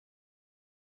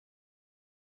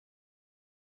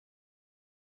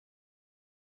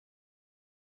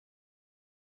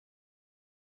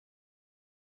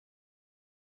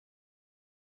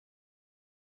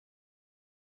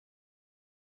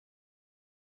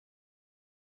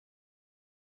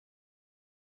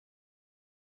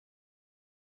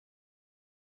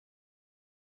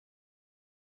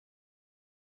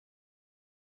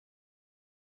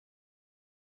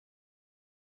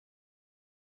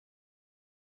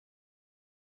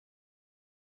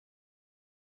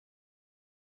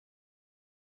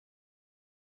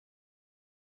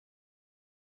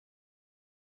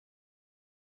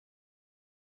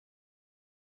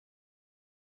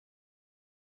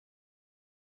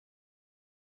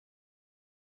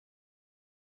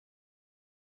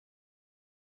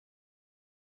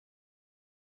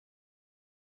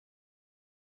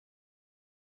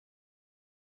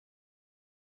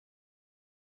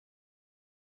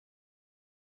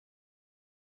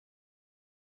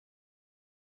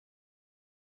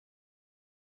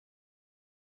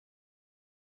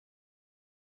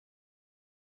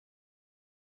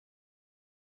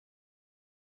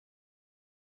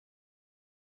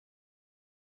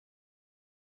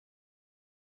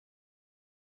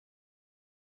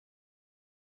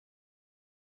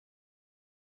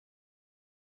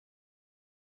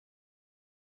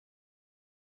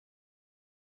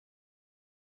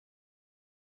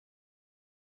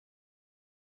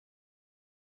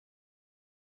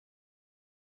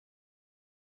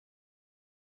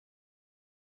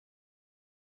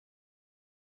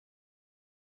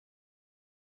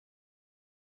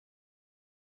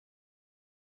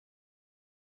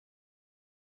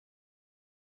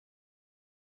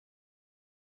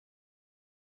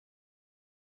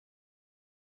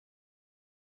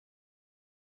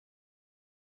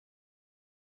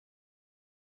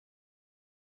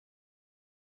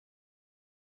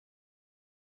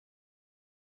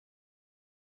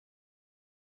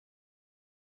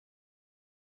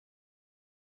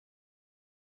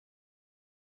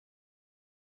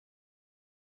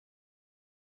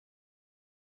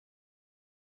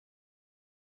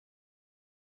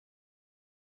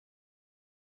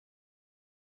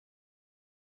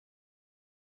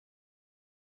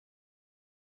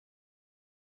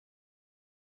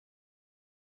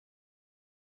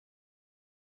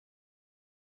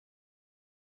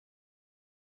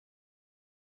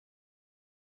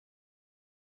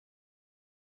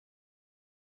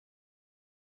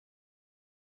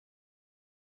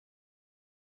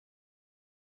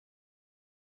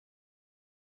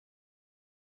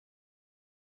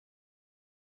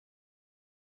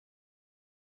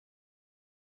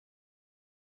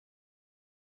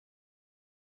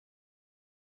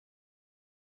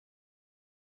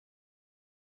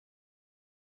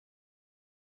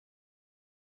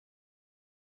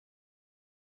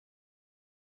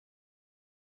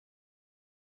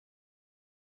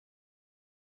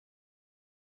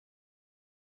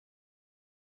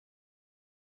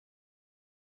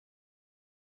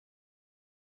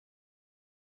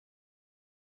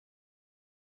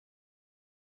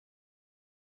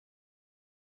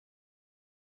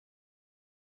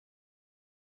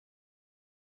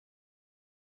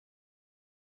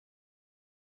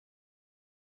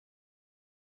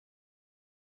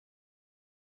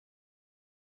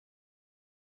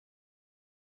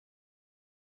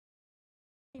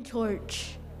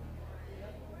Torch.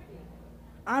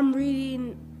 I'm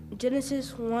reading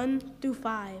Genesis 1 through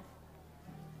 5.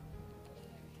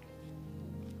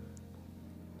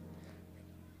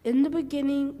 In the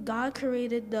beginning, God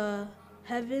created the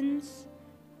heavens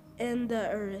and the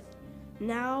earth.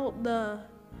 Now the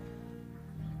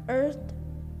earth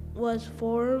was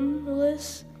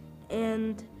formless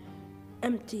and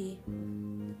empty.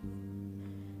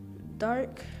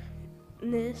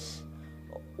 Darkness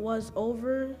was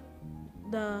over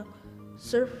the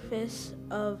surface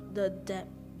of the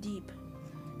deep,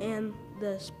 and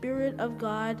the Spirit of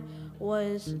God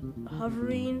was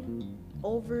hovering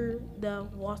over the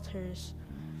waters.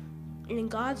 And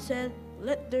God said,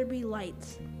 "Let there be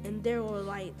lights," and there were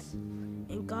lights.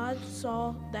 And God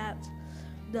saw that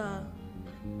the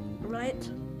light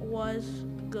was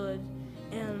good,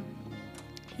 and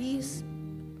He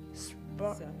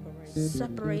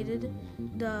separated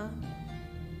the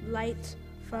light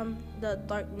from the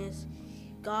darkness.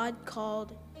 God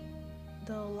called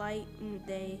the light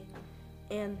day,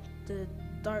 and the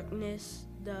darkness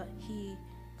He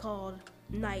called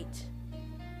night.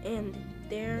 And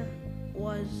there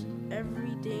was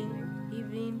everything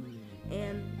evening,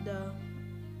 and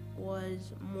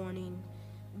was morning,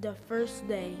 the first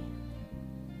day.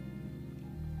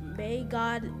 May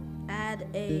God add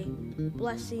a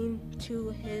blessing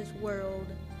to His word.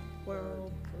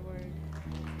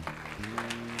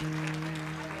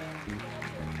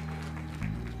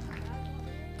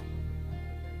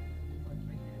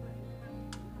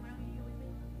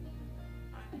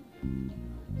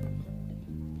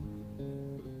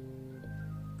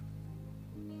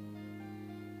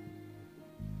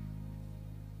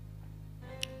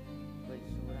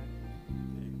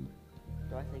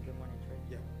 Do I say good morning, church?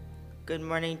 Yeah. Good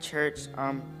morning, church.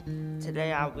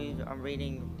 Today I'm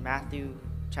reading Matthew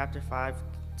chapter 5,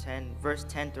 verse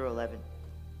 10 through 11.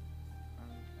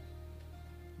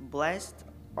 Blessed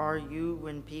are you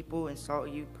when people insult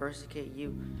you, persecute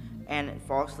you, and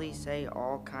falsely say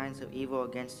all kinds of evil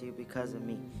against you because of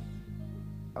me.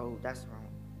 Oh, that's wrong.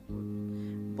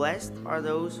 Blessed are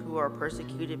those who are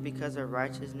persecuted because of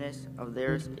righteousness of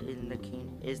theirs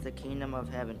is the kingdom of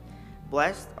heaven.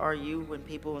 Blessed are you when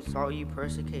people insult you,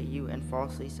 persecute you, and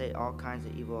falsely say all kinds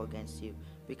of evil against you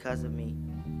because of me.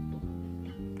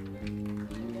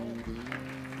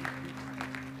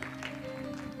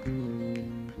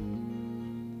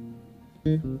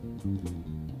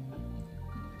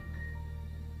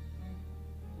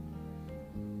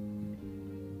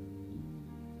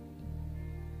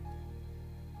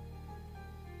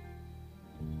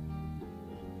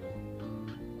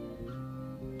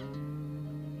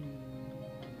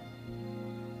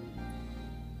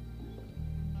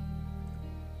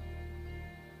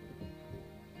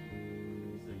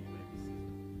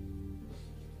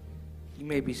 You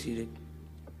may be seated.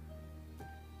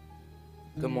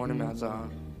 Good morning, Mount Zion.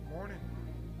 Morning.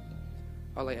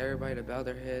 I'd like everybody to bow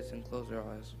their heads and close their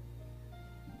eyes.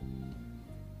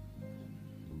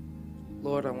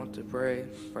 Lord, I want to pray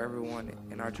for everyone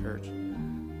in our church.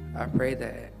 I pray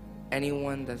that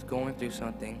anyone that's going through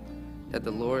something, that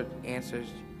the Lord answers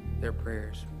their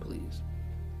prayers, please.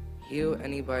 Heal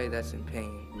anybody that's in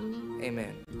pain.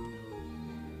 Amen.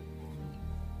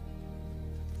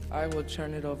 I will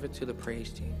turn it over to the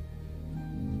praise team.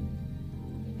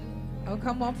 Oh,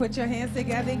 come on, put your hands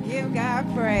together and give God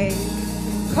praise.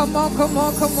 Come on,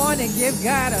 and give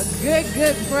God a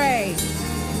good praise.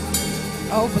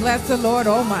 Oh, bless the Lord,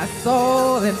 oh my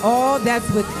soul, and all that's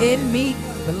within me.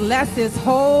 Bless His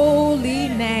holy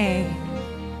name.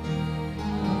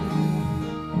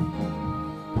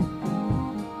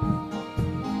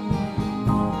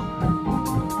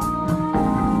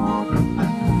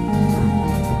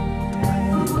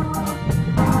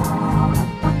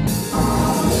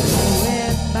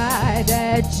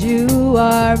 You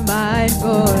are mindful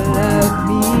of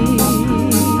me,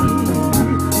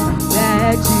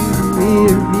 that you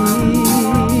hear me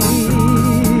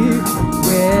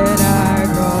when I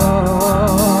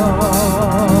call.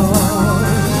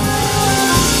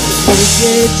 Is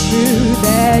it true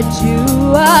that you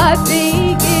are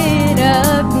thinking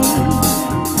of me,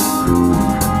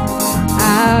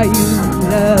 how you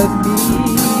love me?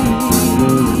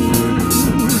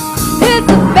 It's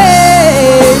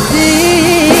amazing.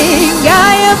 I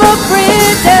am a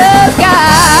friend of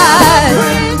God.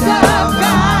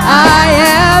 I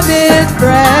am His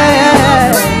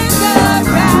friend.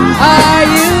 Are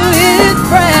you His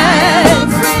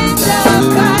friend?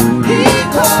 He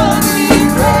calls me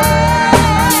friend.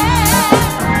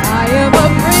 I am a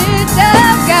friend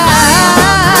of God.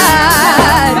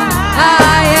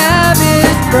 I am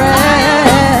His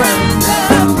friend.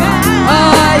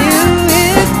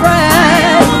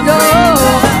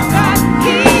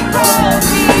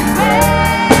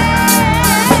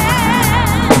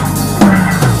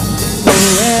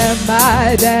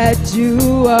 my, that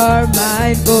you are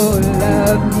mindful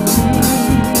of me,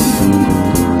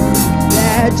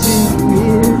 that you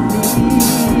hear me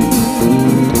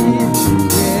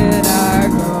when I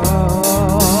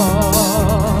call.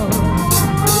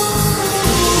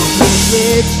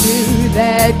 It's true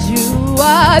that you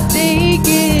are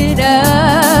thinking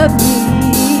of me,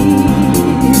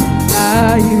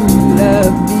 how you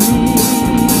love me.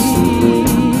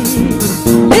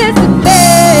 It's amazing.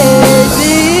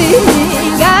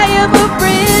 I am a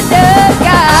friend of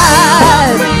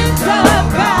God.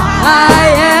 I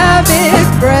am His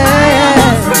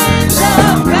friend.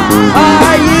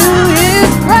 Are you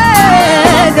His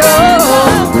friend?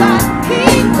 Oh, He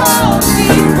calls me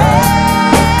friend.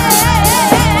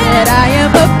 That I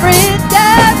am a friend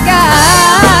of God.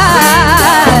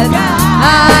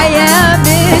 I am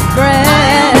His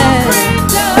friend.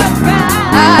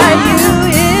 Are you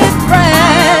His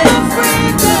friend?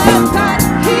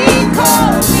 He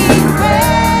calls me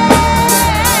friend.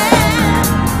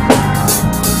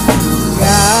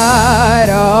 God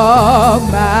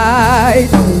Almighty,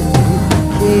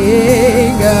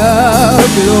 King of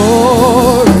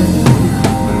glory,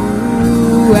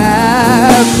 you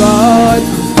have called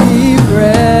me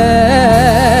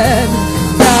friend.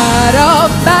 God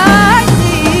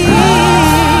Almighty,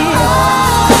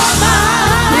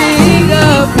 King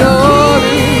of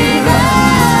glory,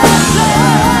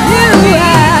 you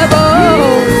have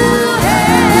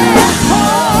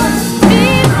called me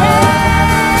friend.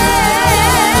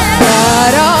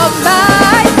 God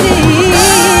Almighty,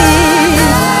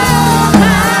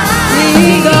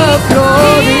 King of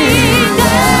glory,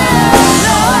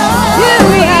 you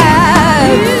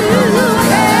have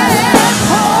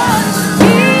called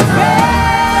me friend.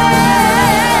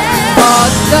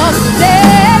 Awesome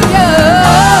Savior,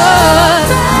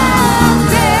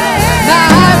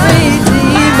 my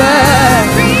Redeemer,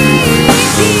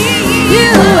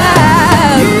 you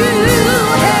have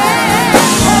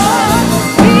called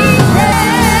me friend.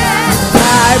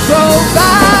 My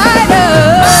provider,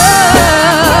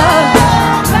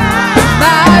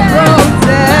 my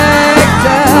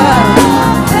protector,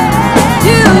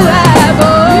 you have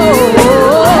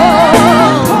called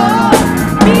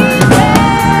me friend.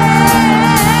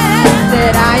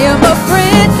 That I am a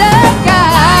friend of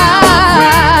God.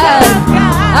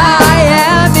 I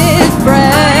am His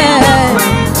friend.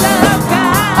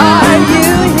 Are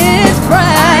you His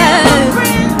friend?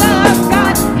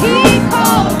 He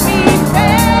calls me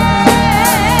friend.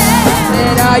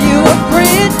 That are you a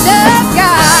friend of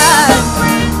God?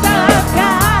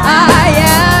 I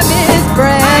am His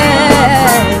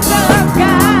friend.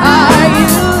 Are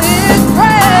you His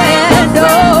friend?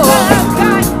 Oh,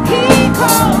 He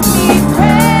calls me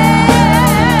friend.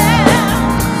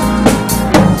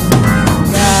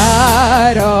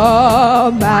 God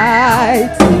Almighty,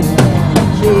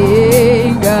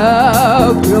 King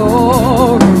of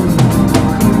glory,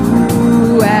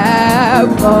 you have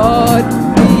called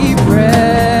me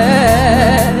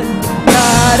friend.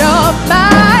 God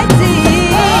Almighty,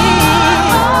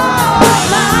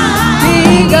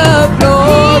 King of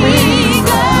glory,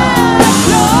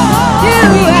 you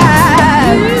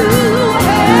have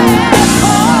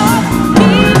called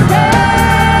me friend.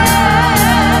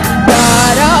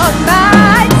 God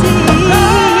Almighty,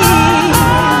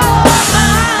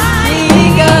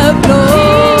 King of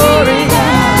glory,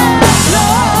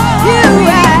 you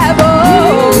have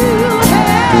called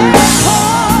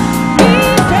me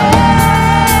friend.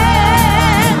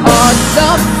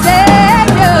 Awesome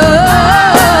Savior,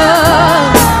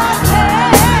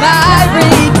 my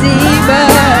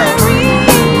Redeemer,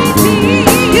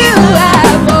 you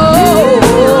have called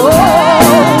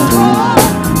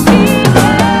me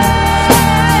friend.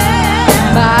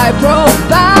 My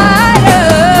provider,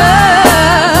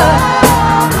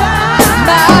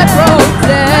 my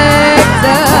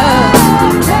protector,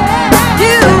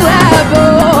 you have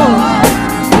called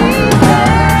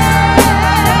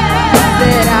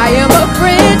that I am a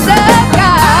friend of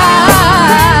God.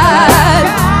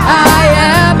 I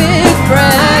am His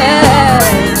friend.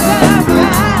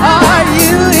 Are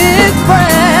you His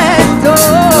friend? Oh,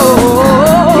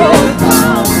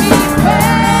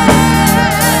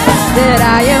 that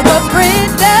I am a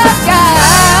friend of God.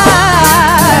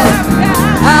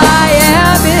 I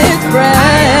am His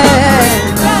friend.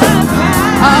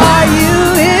 Are you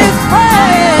His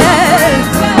friend?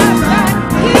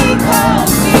 He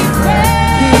calls me friend.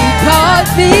 He calls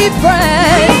me friend.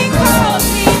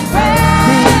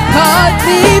 He calls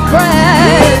me friend. He calls me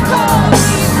friend.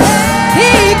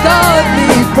 He calls me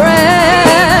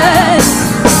friend.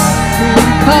 He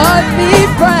calls me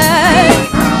friend.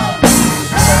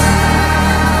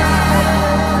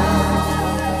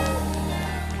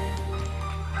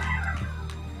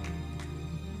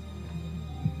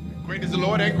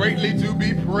 greatly to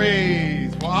be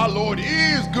praised. For our Lord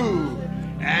is good,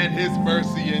 and his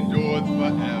mercy endures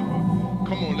forever.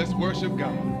 Come on, let's worship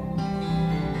God.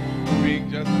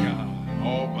 Being just God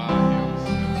all by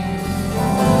himself.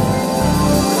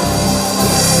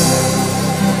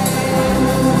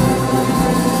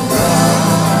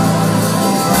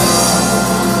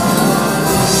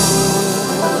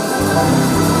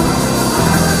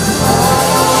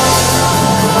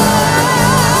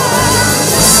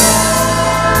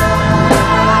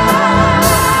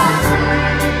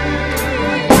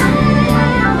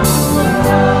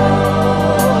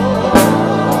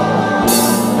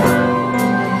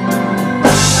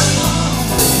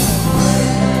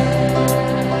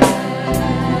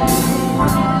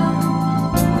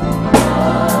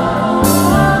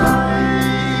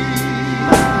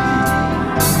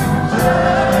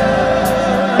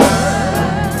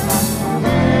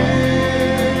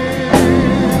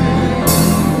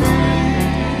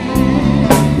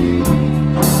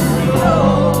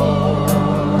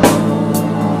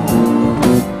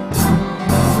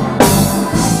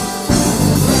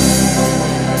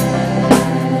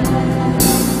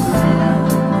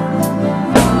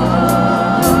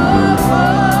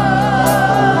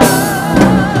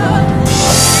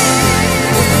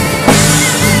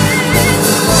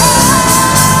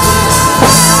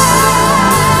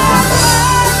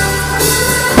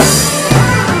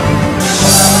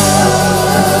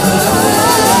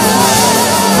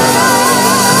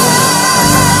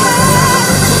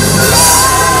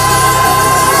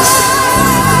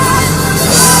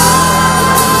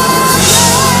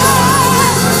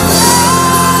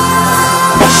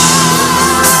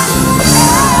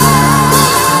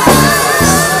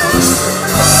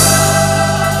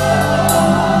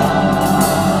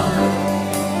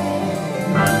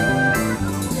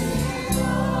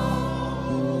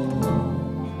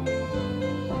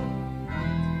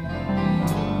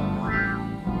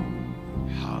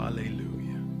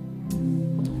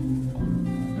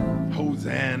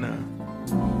 Hosanna.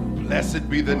 Blessed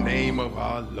be the name of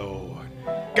our Lord.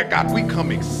 God, we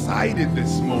come excited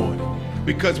this morning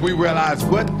because we realize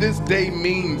what this day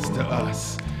means to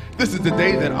us. This is the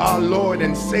day that our Lord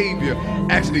and Savior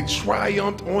actually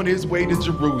triumphed on his way to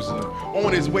Jerusalem,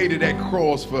 on his way to that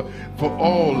cross for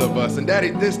all of us. And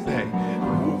Daddy, this day,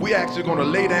 we actually going to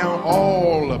lay down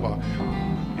all of our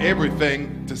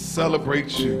everything to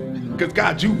celebrate you. Because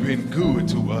God, you've been good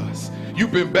to us.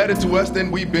 You've been better to us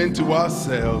than we've been to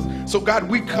ourselves. So God,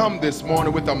 we come this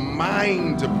morning with a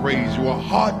mind to praise you, a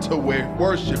heart to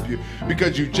worship you,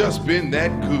 because you've just been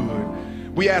that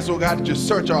good. We ask, oh God, that you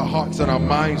search our hearts and our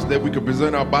minds so that we can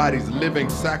present our bodies living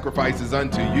sacrifices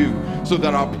unto you, so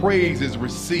that our praise is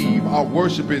received, our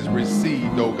worship is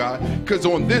received, oh God. Because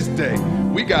on this day,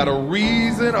 we got a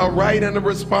reason, a right, and a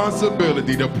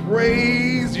responsibility to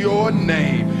praise your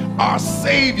name. Our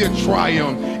Savior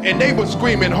triumphed, and they were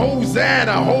screaming,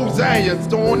 Hosanna, Hosanna.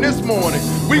 So on this morning,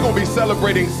 we're going to be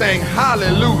celebrating, saying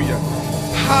hallelujah.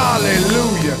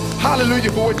 Hallelujah.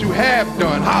 Hallelujah for what you have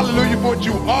done. Hallelujah for what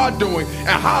you are doing. And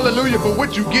hallelujah for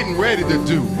what you're getting ready to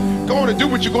do. Go on and do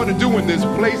what you're going to do in this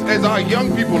place as our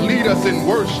young people lead us in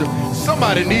worship.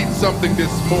 Somebody needs something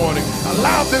this morning.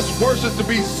 Allow this worship to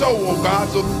be so, oh God,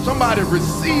 so somebody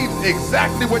receives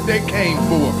exactly what they came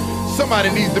for. Somebody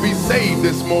needs to be saved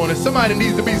this morning. Somebody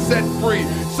needs to be set free.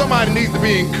 Somebody needs to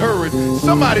be encouraged.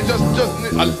 Somebody just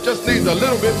needs a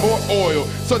little bit more oil.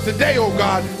 So today, oh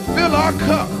God, fill our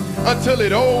cup until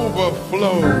it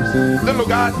overflows. Then, oh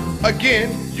God,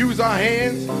 again, use our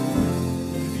hands,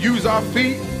 use our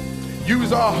feet,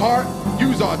 use our heart,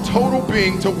 use our total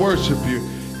being to worship you,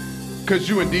 because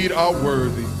you indeed are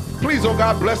worthy. Please, oh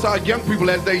God, bless our young people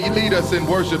as they lead us in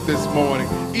worship this morning.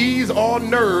 Ease all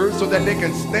nerves so that they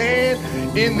can stand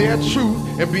in their truth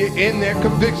and be in their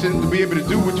conviction to be able to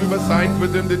do what you've assigned for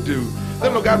them to do.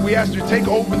 Then, oh God, we ask you to take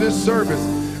over this service.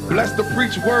 Bless the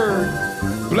preached word.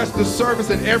 Bless the service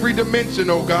in every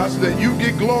dimension, oh God, so that you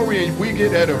get glory and we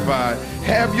get edified.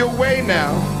 Have your way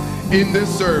now in this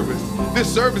service. This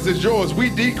service is yours. We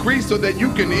decrease so that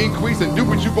you can increase and do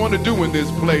what you're going to do in this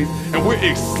place. And we're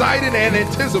excited and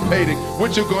anticipating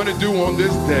what you're going to do on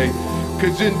this day.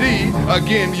 Because indeed,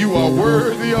 again, you are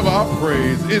worthy of our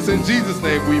praise. It's in Jesus'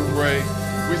 name we pray.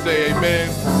 We say amen.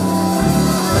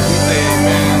 We say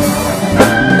amen.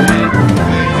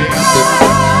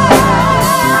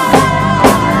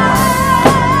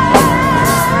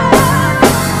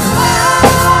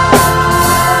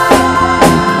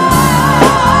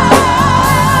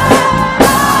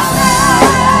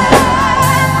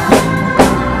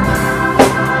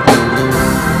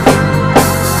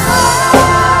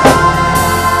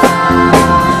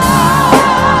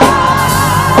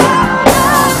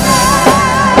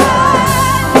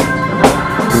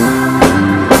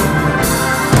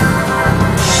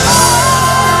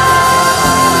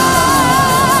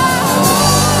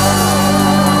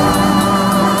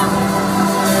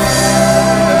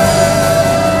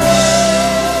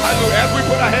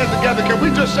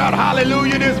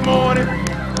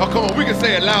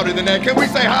 say it louder than that. Can we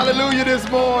say hallelujah this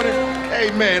morning?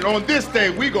 Amen. On this day,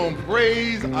 we're going to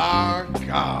praise our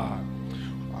God.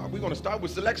 We're going to start with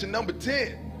selection number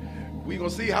 10. We're going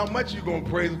to see how much you're going to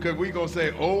praise him, because we're going to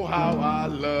say, oh, how I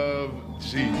love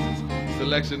Jesus.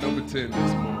 Selection number 10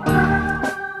 this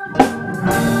morning.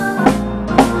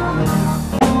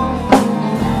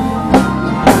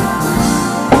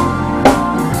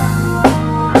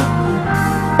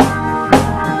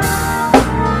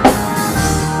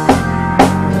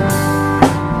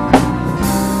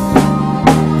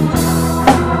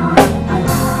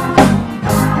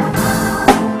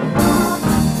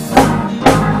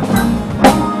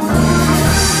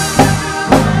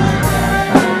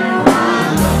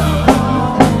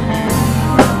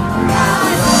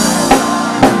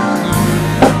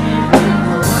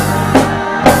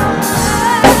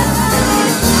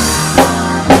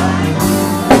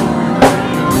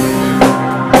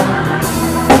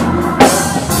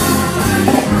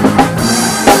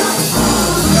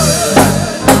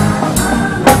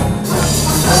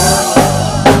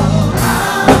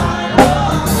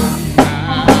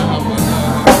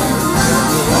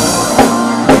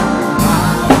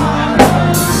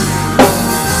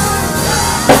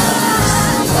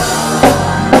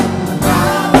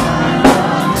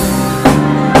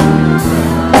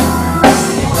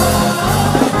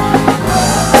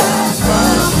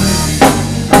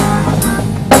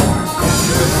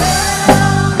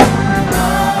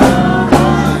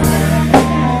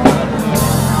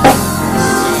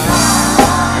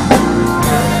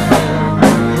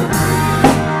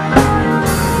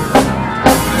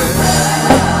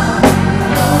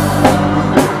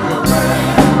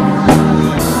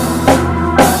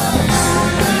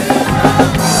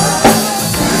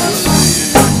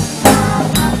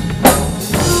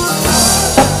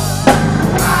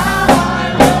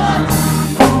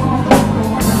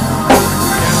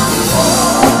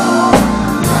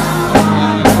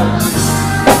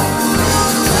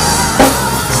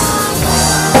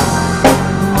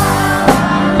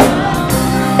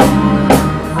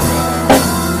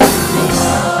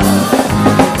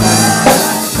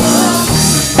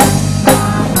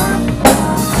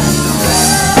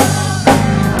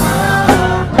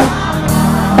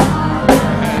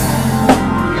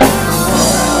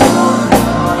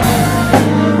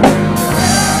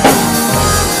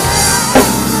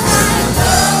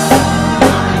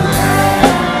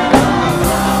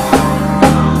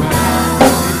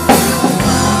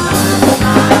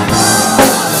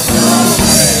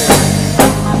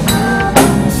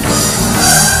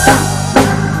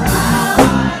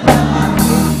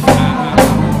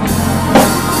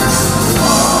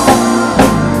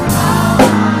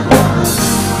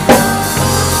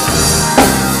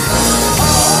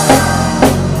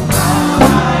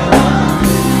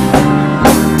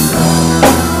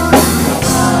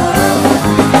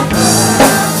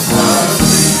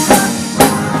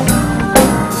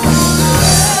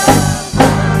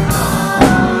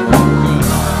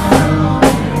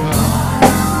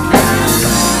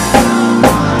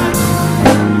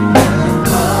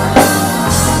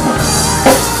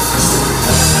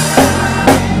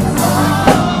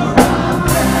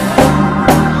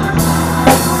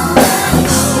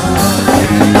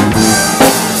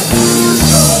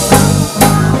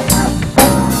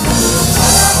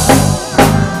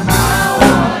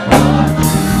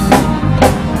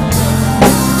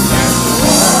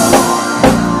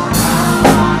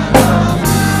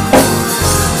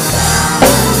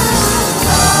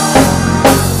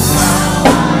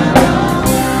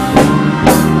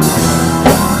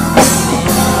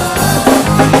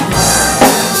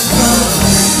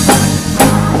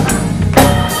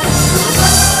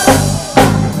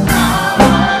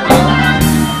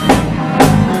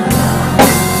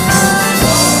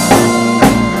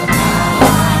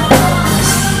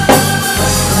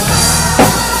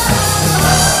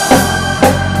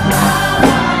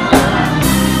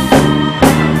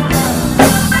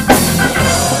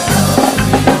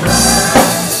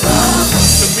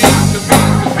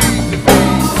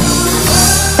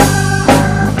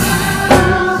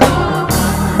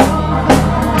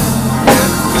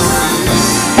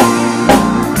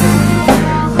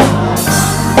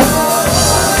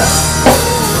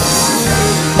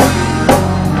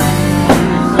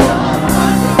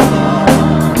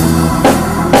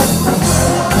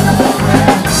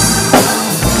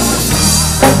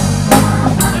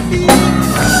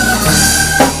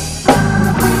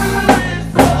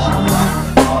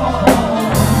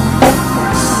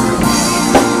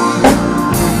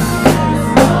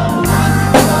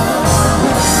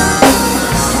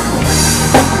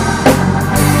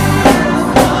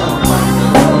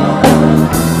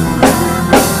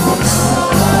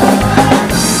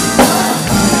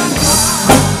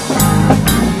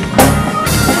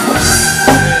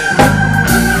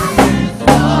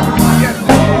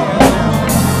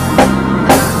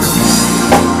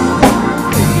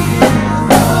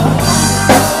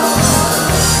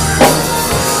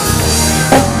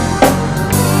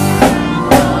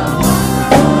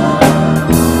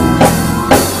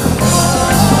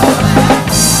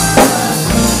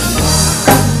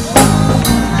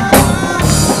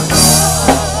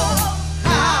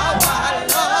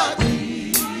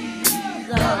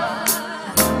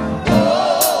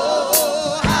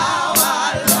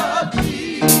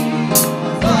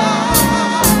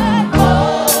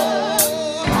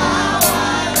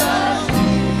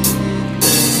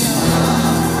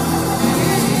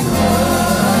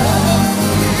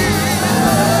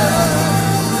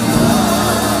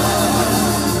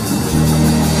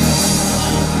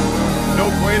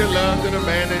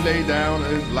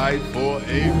 fight for a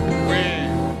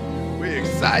friend. We're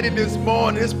excited this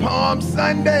morning. It's Palm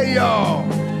Sunday, y'all.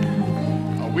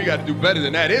 Oh, we got to do better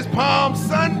than that. It's Palm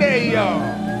Sunday, y'all.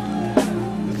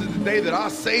 This is the day that our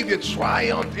Savior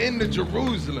triumphed into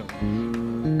Jerusalem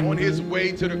on his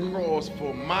way to the cross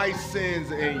for my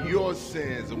sins and your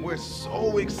sins. And we're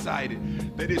so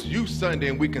excited that it's Youth Sunday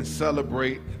and we can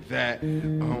celebrate that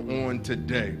on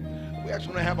today. We actually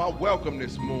want to have our welcome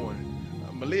this morning.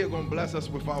 Malia going to bless us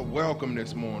with our welcome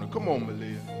this morning. Come on,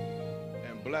 Malia.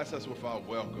 And bless us with our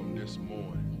welcome this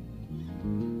morning.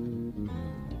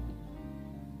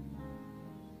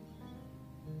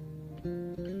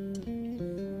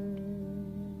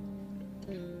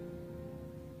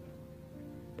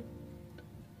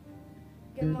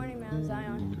 Good morning, Mount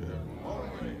Zion. Good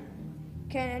morning.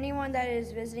 Can anyone that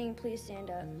is visiting please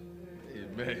stand up?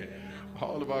 Amen.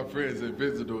 All of our friends and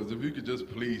visitors, if you could just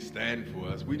please stand for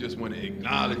us. We just want to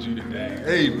acknowledge you today.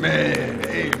 Amen.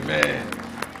 Amen.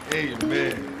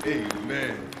 Amen.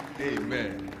 Amen.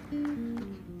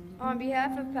 Amen. On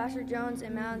behalf of Pastor Jones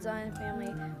and Mount Zion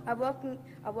family, I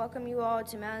welcome you all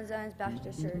to Mount Zion's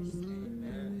Baptist Church.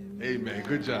 Amen.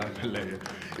 Good job, Malaya.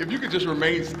 If you could just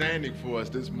remain standing for us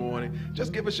this morning,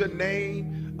 just give us your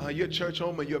name, your church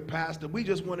home, and your pastor. We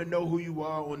just want to know who you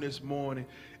are on this morning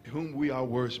and whom we are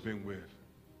worshiping with.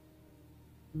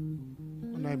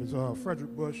 My name is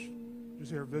Frederick Bush,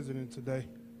 just here visiting today.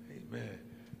 Amen.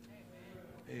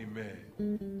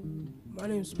 Amen. My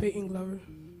name is Peyton Glover.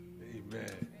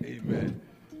 Amen. Amen.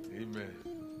 Amen.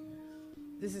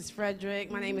 This is Frederick.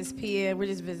 My name is Pia. We're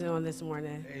just visiting on this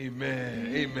morning.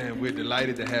 Amen. Amen. We're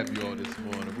delighted to have you all this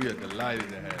morning. We are delighted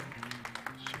to have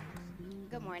you.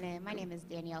 Good morning. My name is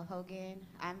Danielle Hogan.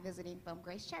 I'm visiting from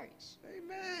Grace Church.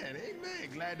 Amen. Amen.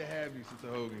 Glad to have you, Sister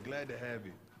Hogan. Glad to have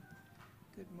you.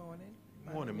 Good morning.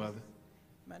 Morning, Mother.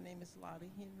 My name is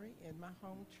Lottie Henry, and my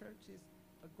home church is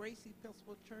a Grace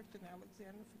Episcopal Church in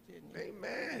Alexandria, Virginia.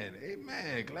 Amen.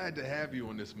 Amen. Glad to have you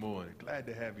on this morning. Glad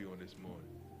to have you on this morning.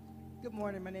 Good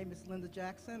morning. My name is Linda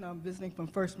Jackson. I'm visiting from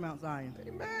First Mount Zion.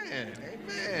 Amen.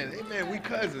 Amen. Amen. We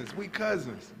cousins. We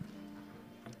cousins.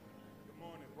 Good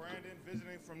morning. Brandon,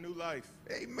 visiting from New Life.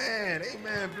 Amen.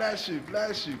 Amen. Bless you.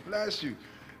 Bless you. Bless you.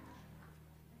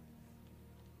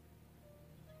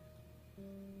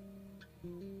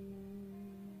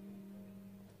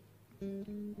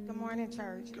 Good morning,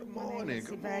 church. Good My name morning. is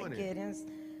Good Yvette morning. Giddens.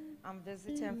 I'm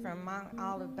visiting from Mount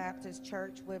Olive Baptist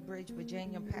Church, Woodbridge,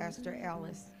 Virginia, Pastor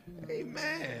Ellis.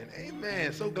 Amen.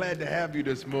 Amen. So glad to have you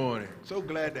this morning. So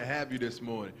glad to have you this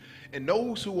morning. And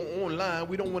those who are online,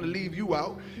 we don't want to leave you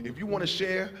out. If you want to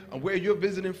share where you're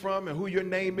visiting from and who your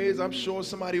name is, I'm sure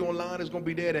somebody online is going to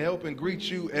be there to help and greet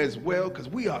you as well, because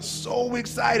we are so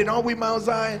excited, aren't we, Mount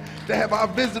Zion, to have our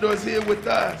visitors here with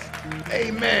us.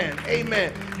 Amen.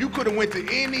 Amen. You could have went to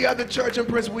any other church in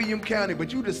Prince William County,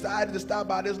 but you decided to stop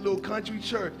by this little country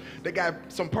church that got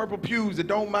some purple pews that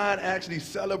don't mind actually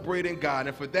celebrating God.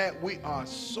 And for that, we are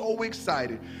so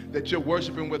excited that you're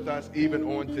worshiping with us even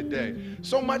on today.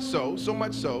 So much so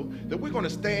that we're going to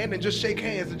stand and just shake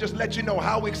hands and just let you know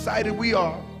how excited we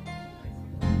are.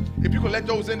 If you can let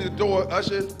those in the door,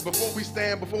 ushers, before we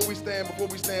stand,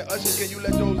 ushers, can you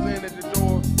let those in at the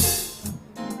door?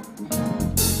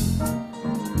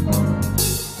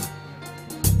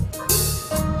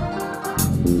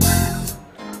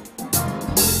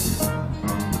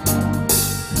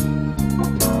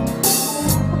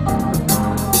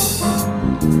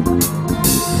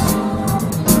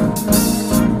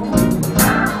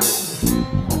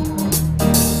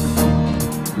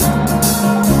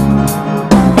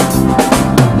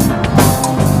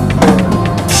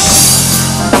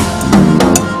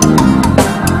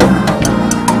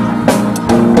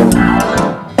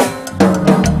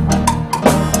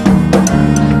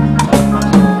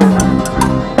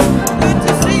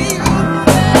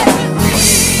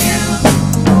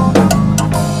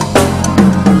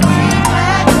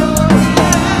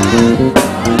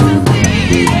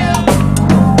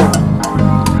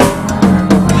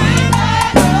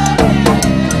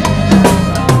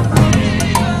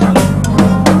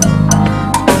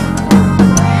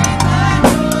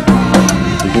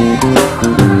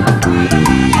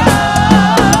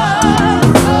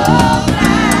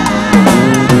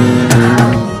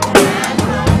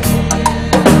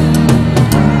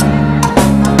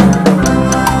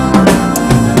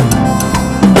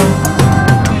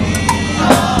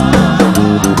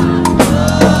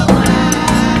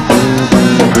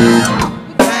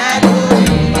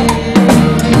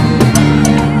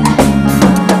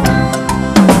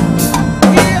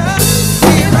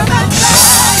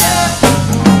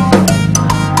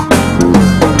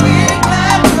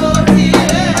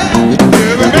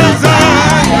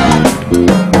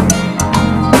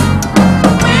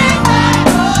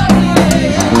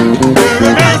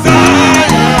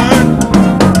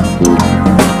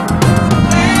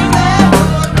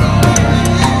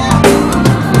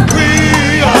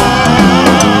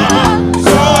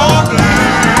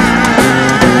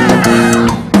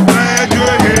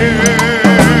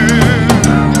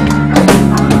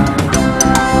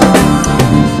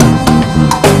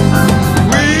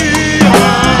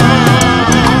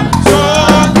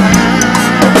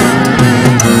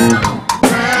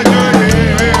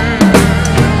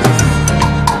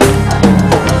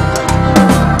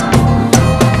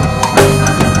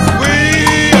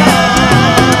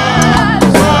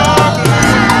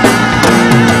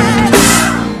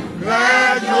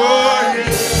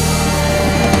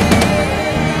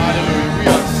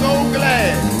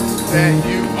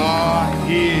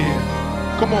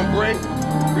 on, Bray.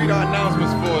 Read our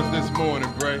announcements for us this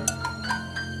morning, Bray.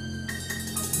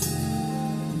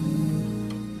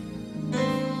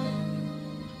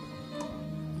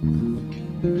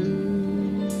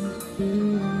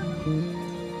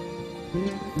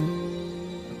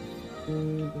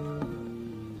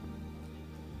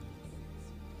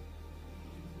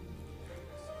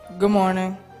 Good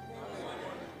morning.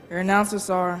 Your announcements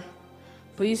are,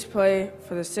 please pray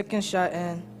for the sick and shut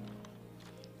in.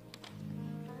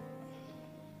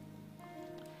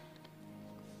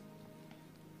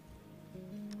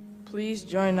 Please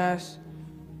join us.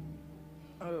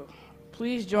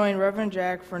 Please join Reverend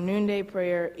Jack for noonday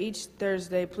prayer each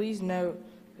Thursday. Please note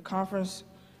the conference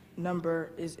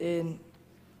number is in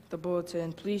the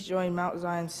bulletin. Please join Mount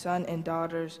Zion's Son and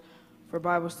Daughters for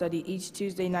Bible study each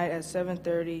Tuesday night at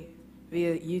 7:30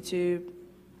 via YouTube.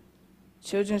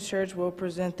 Children's Church will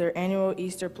present their annual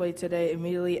Easter play today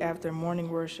immediately after morning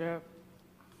worship.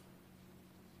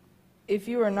 If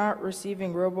you are not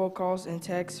receiving robocalls and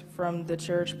texts from the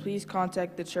church, please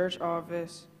contact the church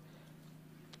office.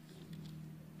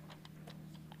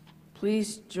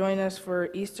 Please join us for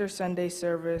Easter Sunday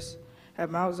service at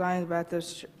Mount Zion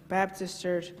Baptist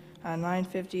Church at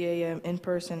 9:50 a.m. in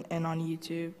person and on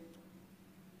YouTube.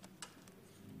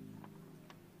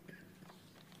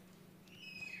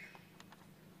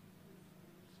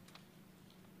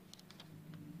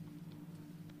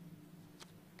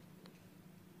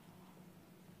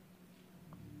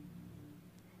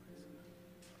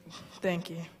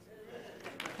 Thank you.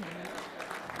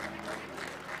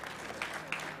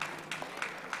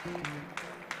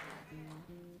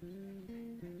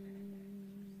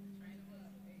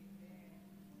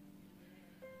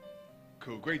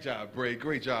 Cool. Great job, Bray.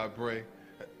 Great job, Bray.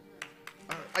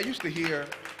 I used to hear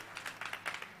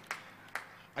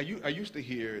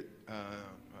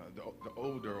the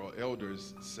older or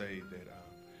elders say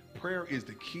that prayer is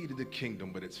the key to the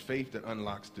kingdom, but it's faith that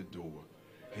unlocks the door.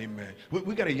 Amen.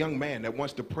 We got a young man that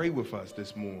wants to pray with us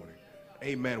this morning.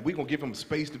 Amen. We're going to give him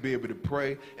space to be able to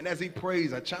pray. And as he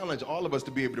prays, I challenge all of us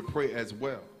to be able to pray as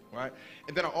well. Right?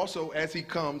 And then I also, as he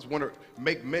comes, want to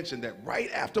make mention that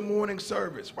right after morning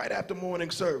service,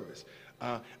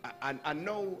 I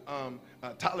know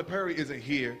Tyler Perry isn't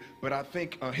here, but I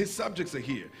think his subjects are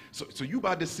here. So you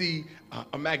about to see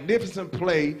a magnificent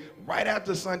play right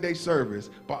after Sunday service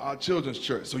by our children's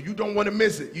church. So you don't want to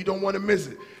miss it. You don't want to miss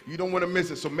it. You don't want to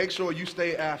miss it. So make sure you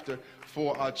stay after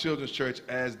for our children's church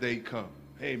as they come.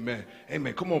 Amen.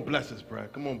 Amen. Come on, bless us,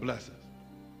 Brad. Come on, bless us.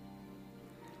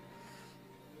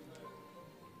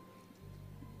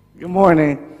 Good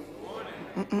morning.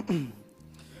 Good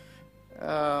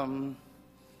morning.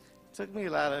 Took me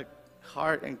a lot of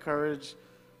heart and courage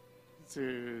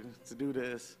to do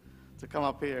this, to come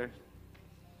up here.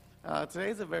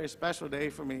 Today's a very special day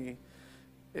for me.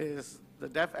 It's the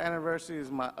death anniversary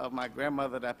of my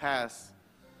grandmother that passed.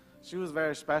 She was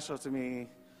very special to me.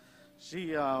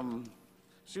 She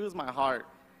was my heart.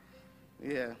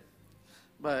 Yeah.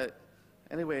 But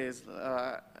anyways,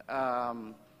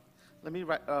 let me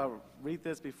read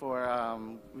this before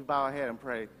we bow our head and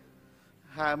pray.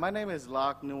 Hi, my name is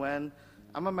Locke Nguyen.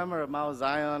 I'm a member of Mount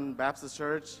Zion Baptist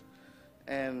Church,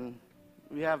 and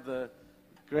we have the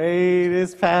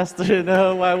greatest pastor in the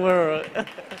whole wide world.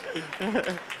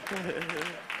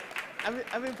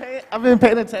 I've been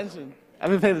paying attention.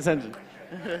 And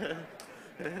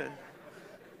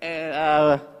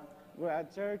we're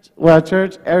at church.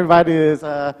 Everybody is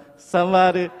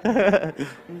somebody.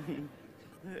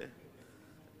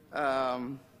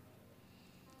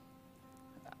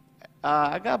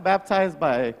 I got baptized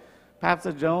by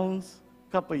Pastor Jones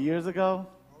a couple of years ago,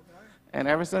 and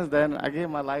ever since then, I gave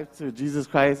my life to Jesus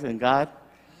Christ and God.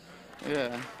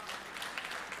 Yeah.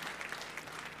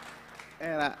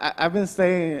 And I've been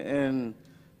staying in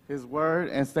His Word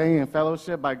and staying in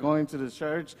fellowship by going to the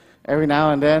church every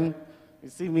now and then. You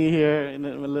see me here in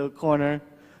a little corner,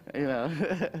 you know,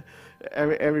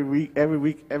 every week,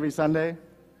 every Sunday.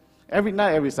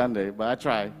 Not every Sunday, but I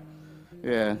try.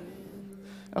 Yeah.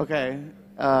 Okay.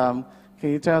 Can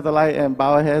you turn off the light and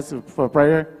bow our heads for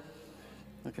prayer?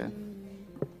 Okay.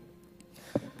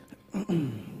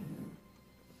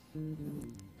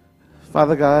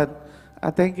 Father God,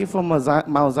 I thank you for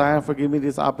Mount Zion for giving me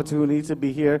this opportunity to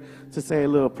be here to say a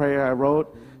little prayer I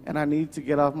wrote, and I need to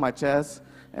get off my chest.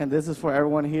 And this is for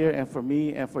everyone here and for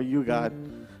me and for you, God.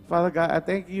 Father God, I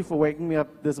thank you for waking me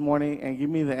up this morning and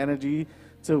giving me the energy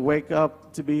to wake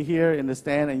up, to be here in the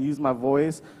stand and use my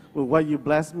voice with what you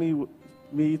blessed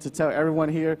me to tell everyone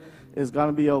here is going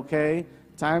to be okay.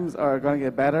 Times are going to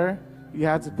get better. You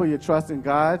have to put your trust in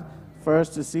God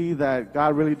first to see that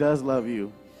God really does love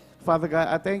you. Father God,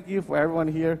 I thank you for everyone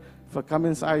here for coming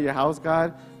inside your house,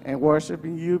 God, and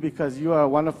worshiping you because you are a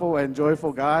wonderful and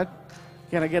joyful God.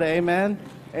 Can I get an amen?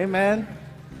 Amen.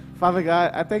 Father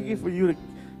God, I thank you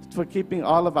for keeping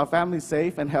all of our families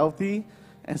safe and healthy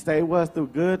and stay with us through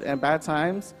good and bad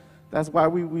times. That's why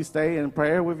we stay in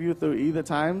prayer with you through either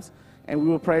times, and we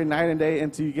will pray night and day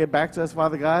until you get back to us,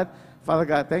 Father God. Father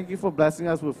God, thank you for blessing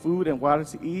us with food and water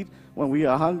to eat when we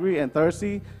are hungry and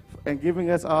thirsty, and giving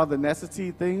us all the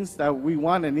necessary things that we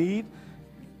want and need.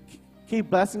 Keep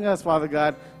blessing us, Father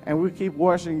God, and we keep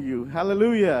worshiping you.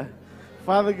 Hallelujah.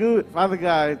 Father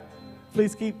God,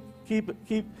 please keep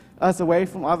us away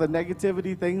from all the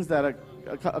negativity things that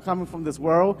are coming from this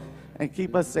world, and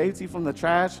keep us safety from the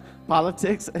trash,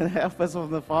 politics, and help us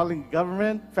from the failing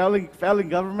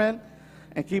government,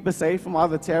 and keep us safe from all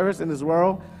the terrorists in this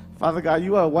world. Father God,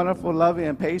 you are a wonderful, loving,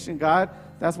 and patient God.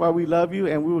 That's why we love you,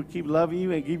 and we will keep loving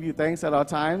you and give you thanks at all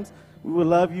times. We will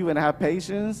love you and have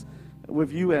patience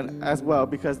with you and as well,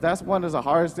 because that's one of the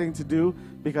hardest thing to do,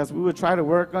 because we would try to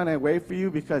work on and wait for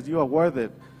you because you are worth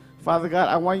it. Father God,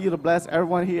 I want you to bless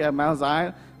everyone here at Mount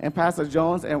Zion and Pastor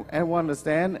Jones and everyone to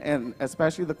stand, and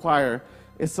especially the choir.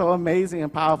 It's so amazing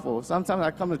and powerful. Sometimes I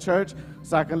come to church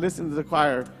so I can listen to the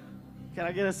choir. Can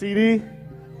I get a CD?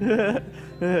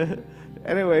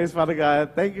 Anyways, Father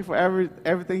God, thank you for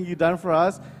everything you've done for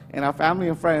us and our family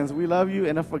and friends. We love you,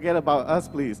 and don't forget about us,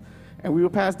 please. And we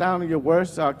will pass down your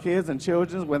words to our kids and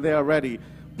children when they are ready.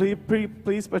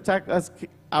 Please protect us,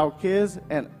 our kids,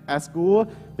 and at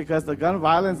school, because the gun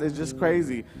violence is just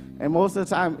crazy. And most of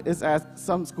the time, it's at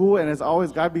some school, and it's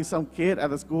always got to be some kid at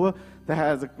the school that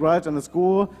has a grudge on the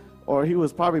school, or he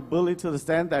was probably bullied to the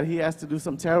extent that he has to do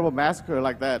some terrible massacre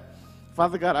like that.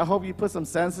 Father God, I hope you put some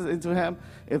senses into him.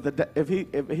 If he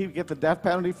get the death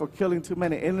penalty for killing too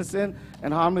many innocent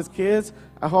and harmless kids,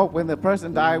 I hope when the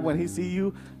person dies, when he see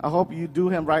you, I hope you do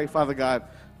him right, Father God.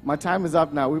 My time is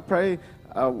up now. We pray.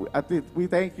 We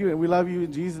thank you and we love you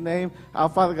in Jesus' name. Our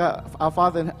Father God, our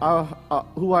Father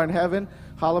who art in heaven,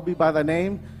 hallowed be by thy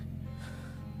name.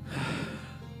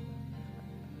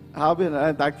 Hallowed be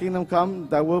thy kingdom come,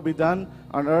 thy will be done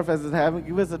on earth as in heaven.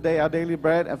 Give us today our daily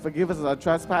bread, and forgive us our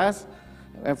trespass,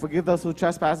 and forgive those who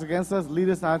trespass against us. Lead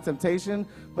us not into temptation,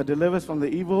 but deliver us from the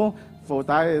evil. For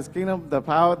thy is kingdom, the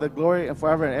power, the glory, and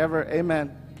forever and ever.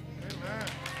 Amen.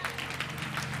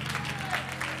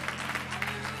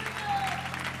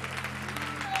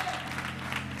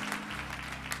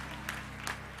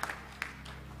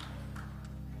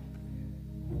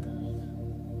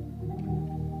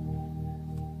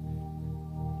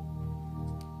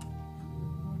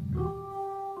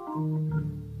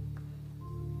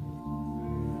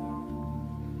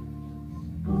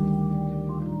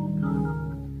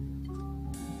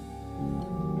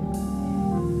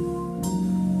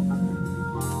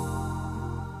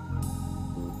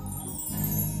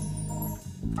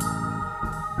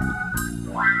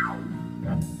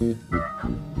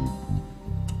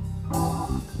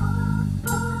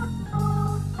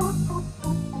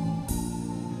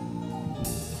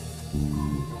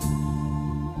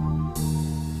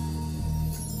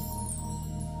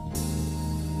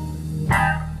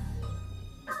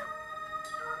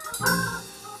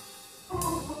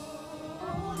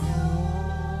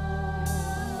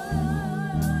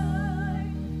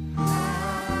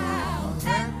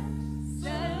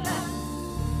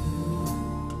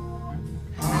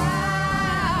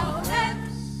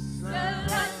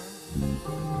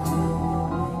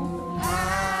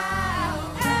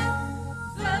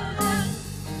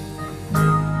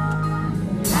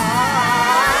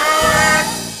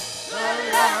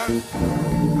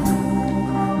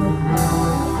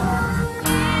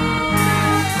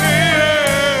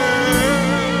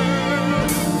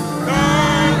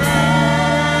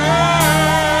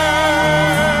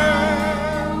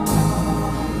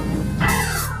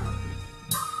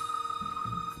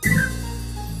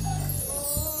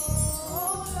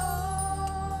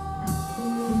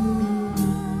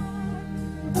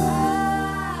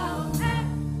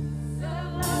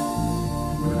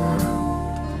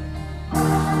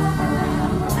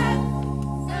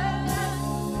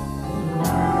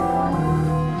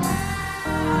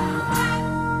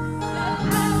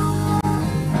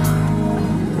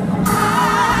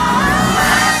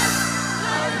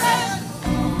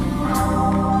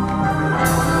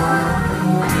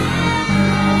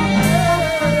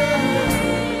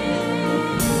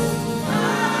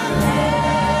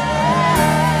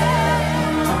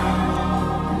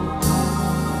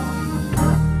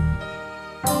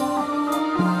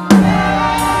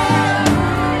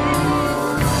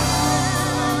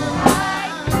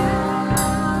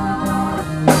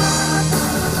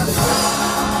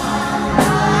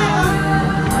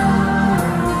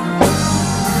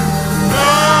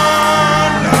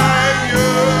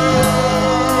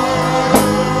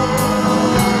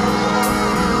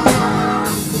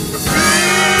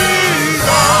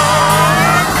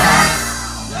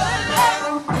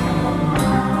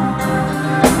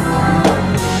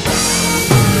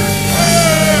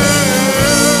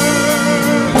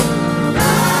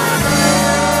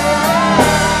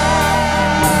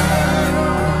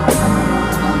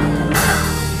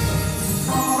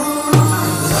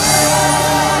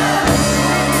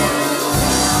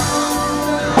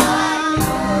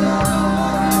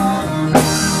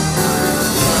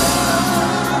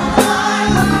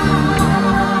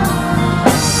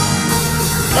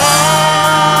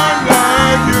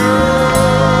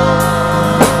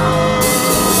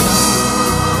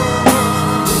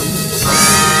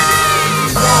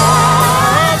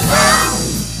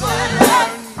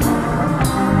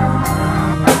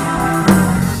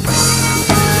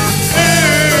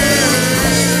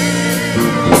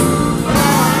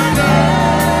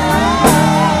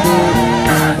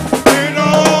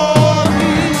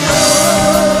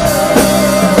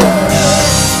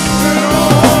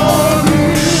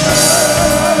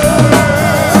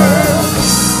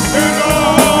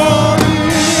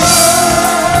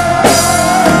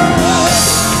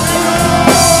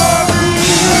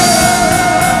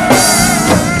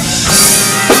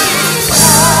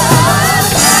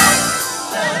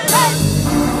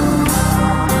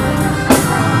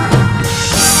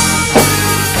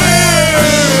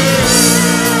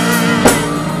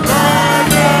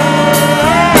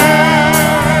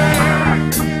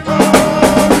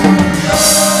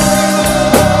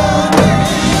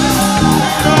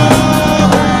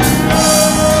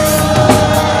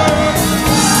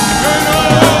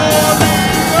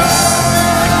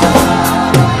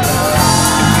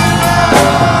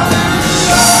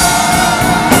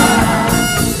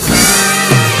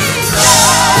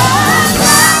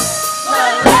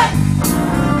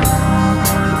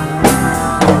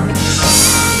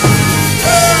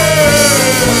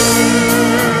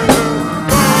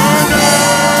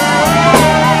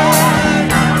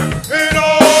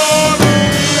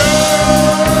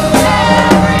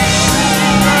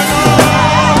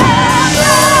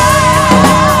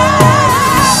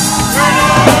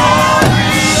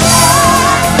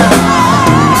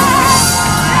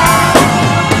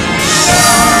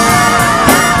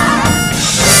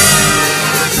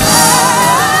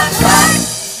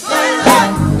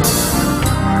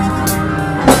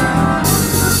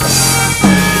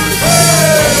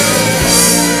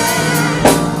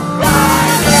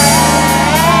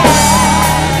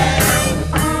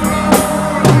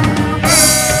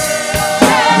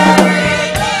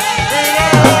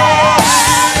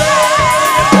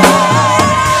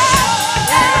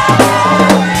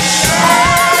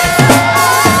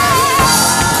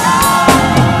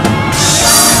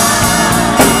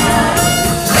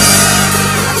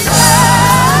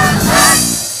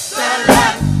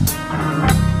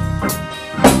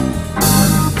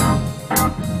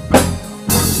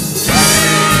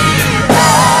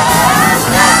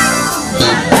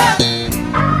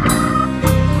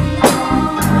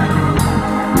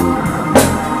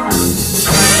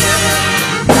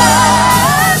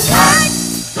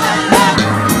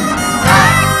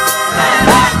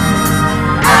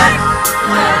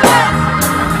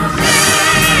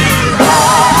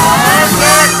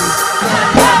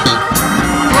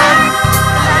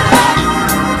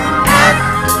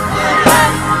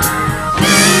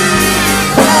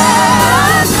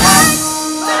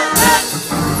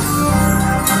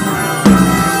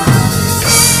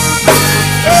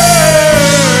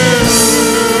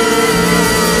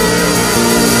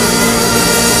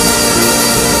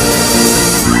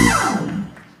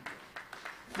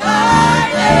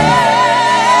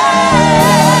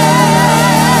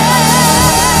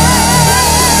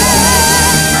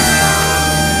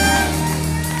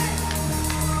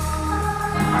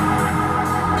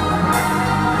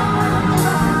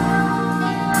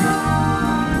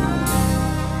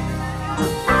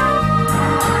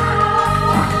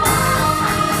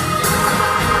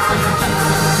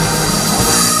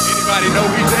 Anybody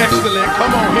know he's excellent? Come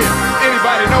on here.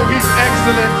 Anybody know he's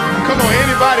excellent? Come on,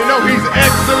 anybody know he's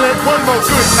excellent? One more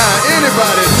good time.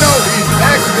 Anybody know he's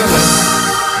excellent?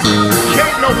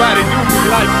 Can't nobody do me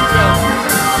like he does.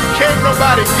 Can't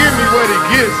nobody give me what he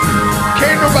gives me.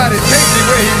 Can't nobody take me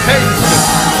where he takes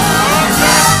me.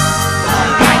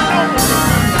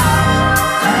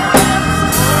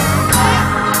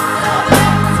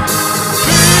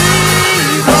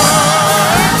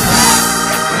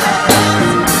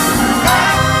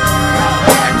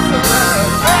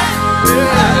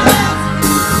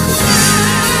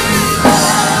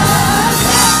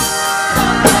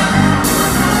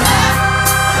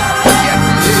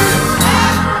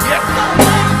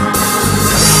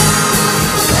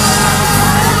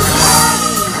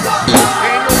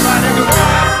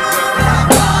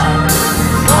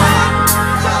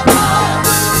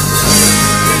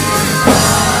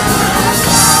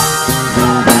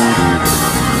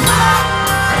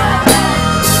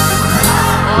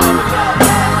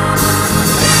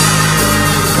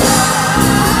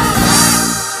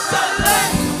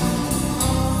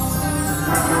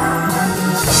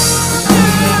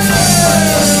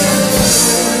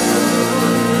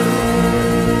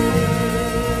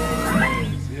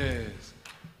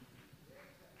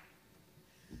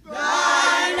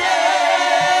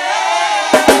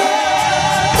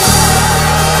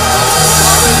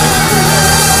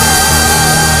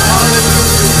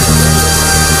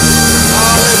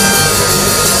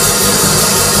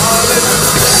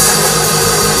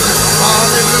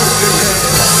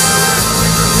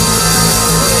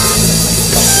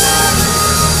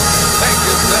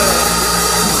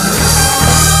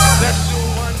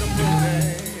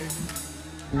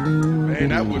 Man,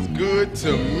 that was good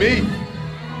to me.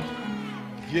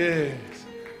 Yes.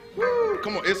 Woo.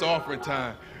 Come on, it's offering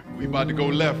time. We about to go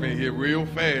left in here real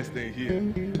fast in here.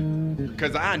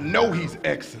 Because I know he's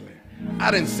excellent.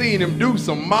 I done seen him do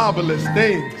some marvelous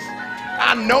things.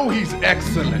 I know he's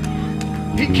excellent.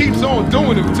 He keeps on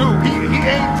doing them too. He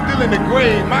ain't still in the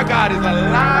grave. My God is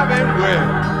alive and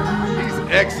well.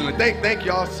 He's excellent. Thank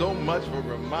y'all so much for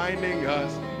reminding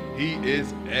us he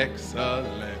is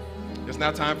excellent. It's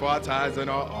now time for our tithes and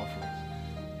our offerings.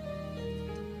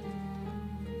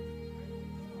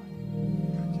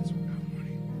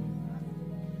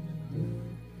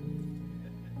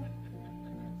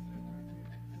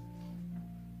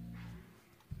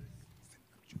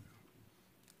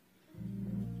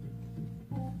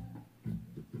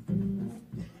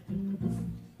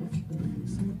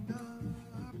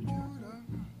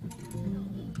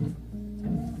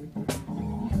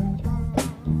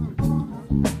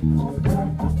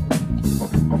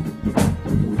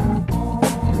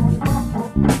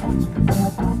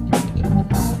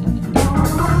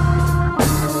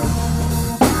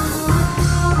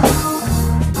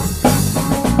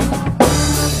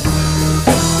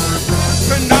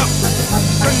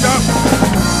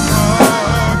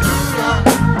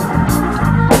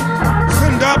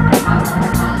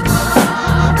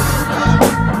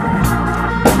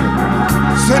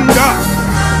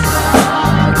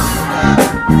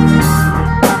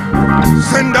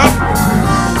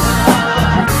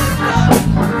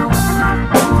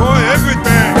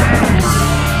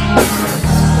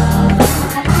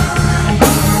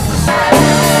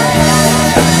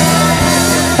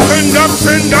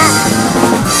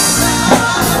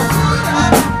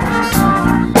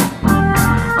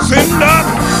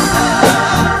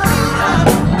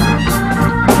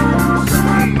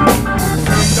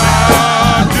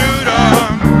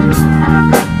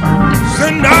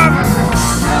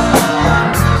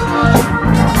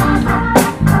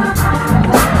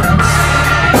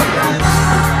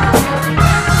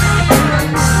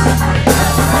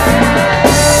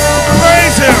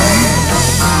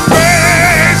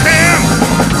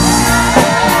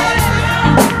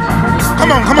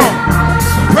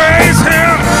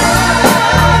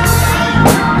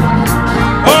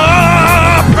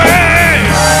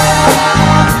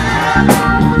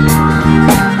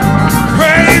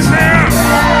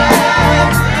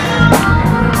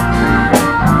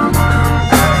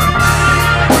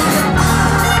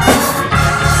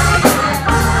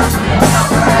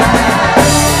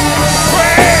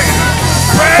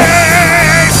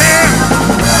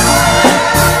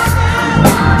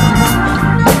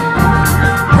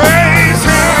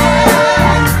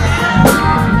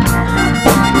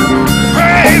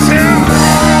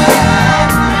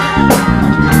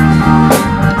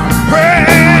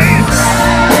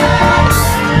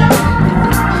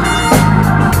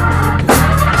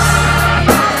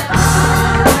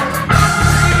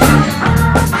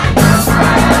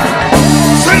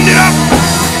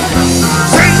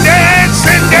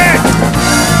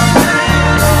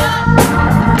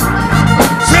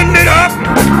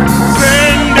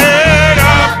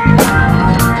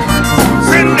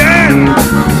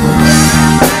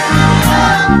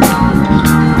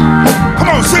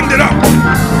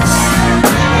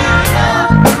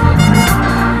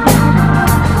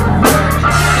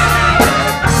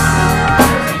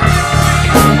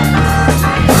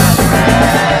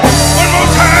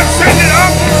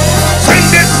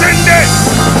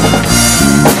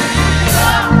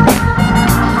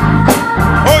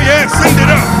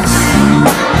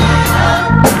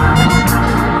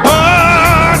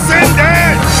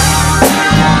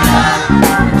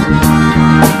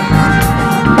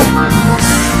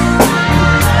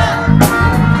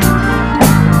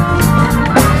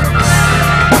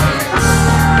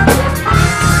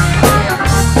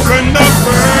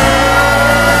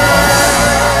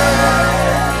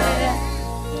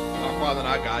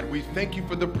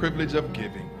 privilege of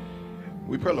giving.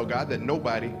 We pray, Lord God, that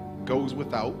nobody goes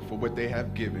without for what they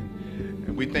have given.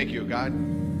 And we thank you, God,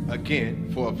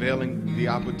 again, for availing the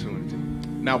opportunity.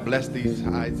 Now bless these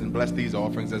tithes and bless these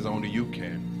offerings as only you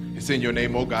can. It's in your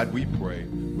name, oh God, we pray.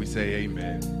 We say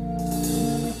amen.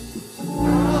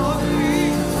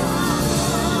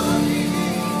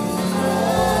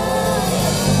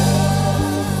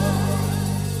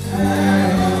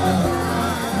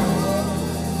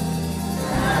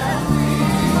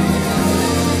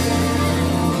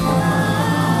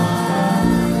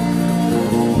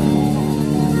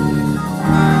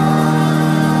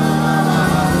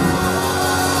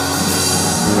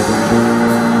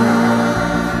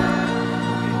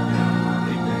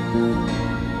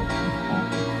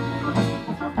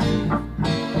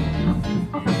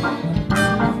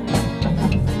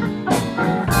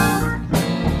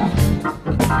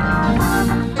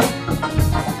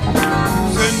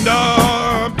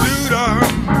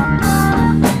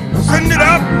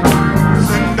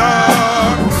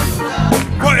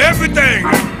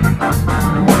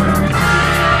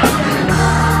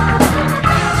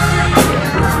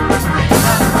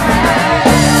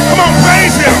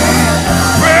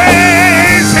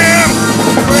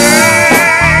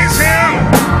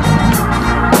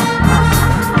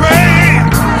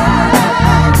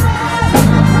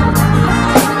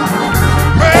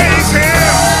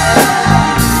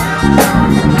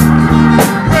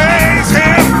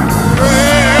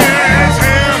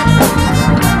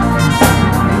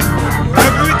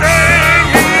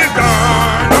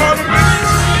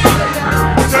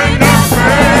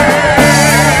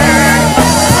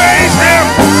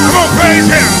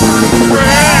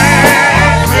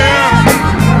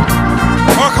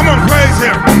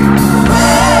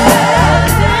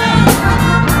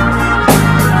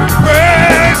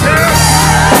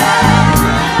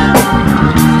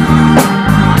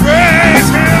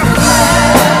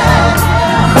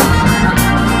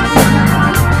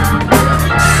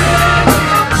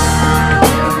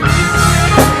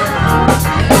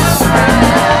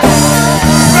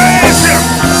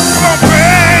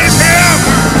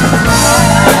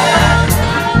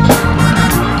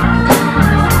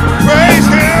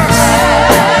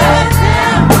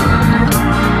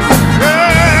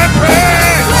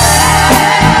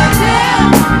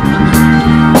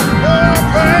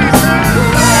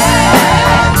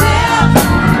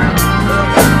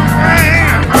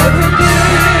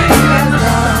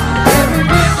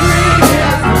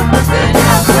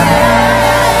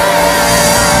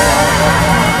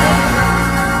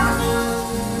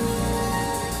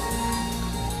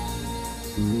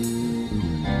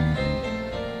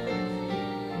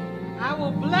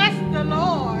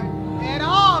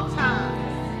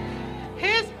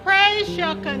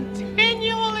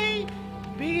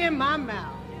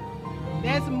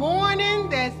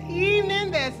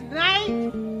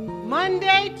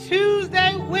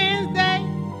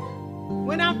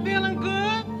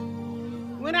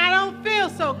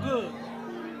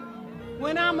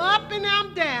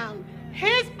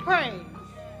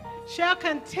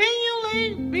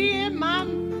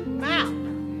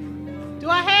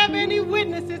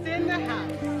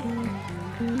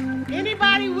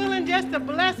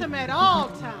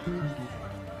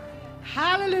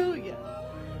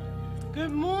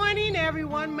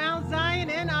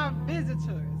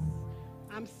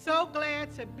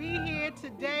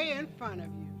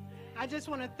 I just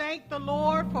want to thank the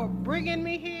Lord for bringing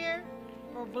me here,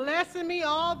 for blessing me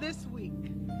all this week.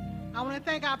 I want to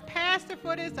thank our pastor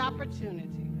for this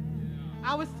opportunity.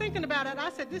 I was thinking about it.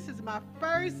 I said, this is my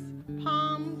first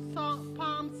Palm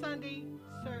Sunday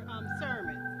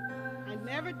sermon. I've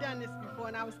never done this before,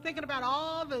 and I was thinking about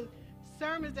all the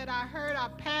sermons that I heard our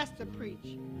pastor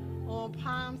preach on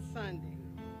Palm Sunday.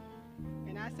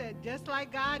 And I said, just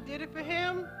like God did it for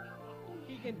him,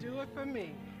 he can do it for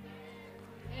me.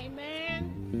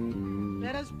 Amen.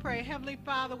 Let us pray. Heavenly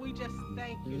Father, we just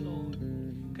thank you,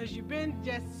 Lord, because you've been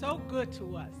just so good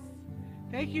to us.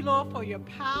 Thank you, Lord, for your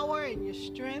power and your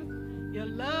strength, your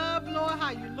love, Lord,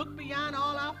 how you look beyond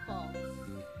all our faults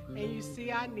and you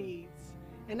see our needs.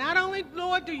 And not only,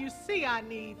 Lord, do you see our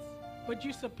needs, but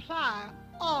you supply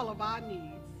all of our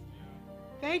needs.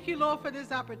 Thank you, Lord, for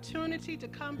this opportunity to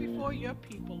come before your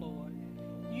people, Lord.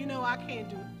 You know I can't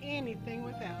do anything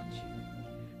without you.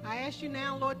 I ask you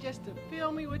now, Lord, just to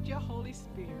fill me with your Holy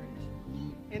Spirit.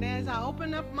 And as I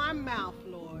open up my mouth,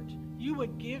 Lord, you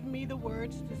would give me the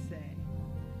words to say.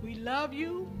 We love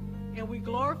you and we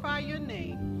glorify your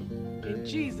name. In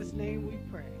Jesus' name we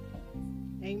pray.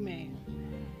 Amen.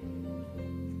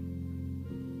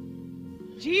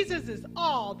 Jesus is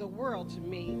all the world to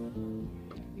me.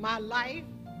 My life,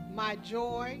 my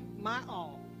joy, my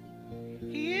all.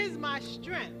 He is my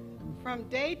strength from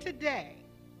day to day.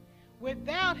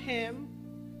 Without him,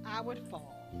 I would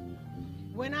fall.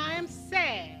 When I am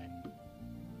sad,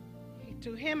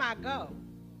 to him I go.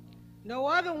 No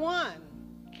other one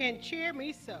can cheer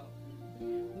me so.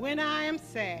 When I am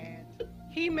sad,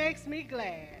 he makes me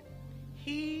glad.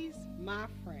 He's my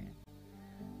friend.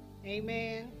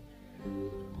 Amen.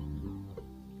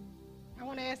 I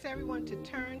want to ask everyone to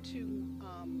turn to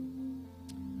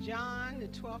John, the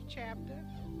 12th chapter.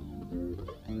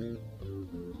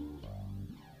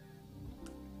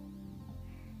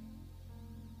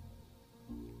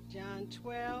 John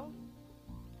 12,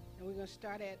 and we're going to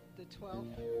start at the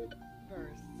 12th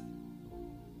verse.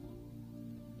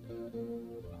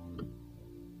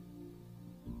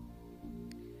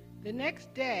 The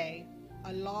next day,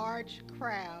 a large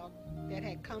crowd that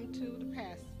had come to the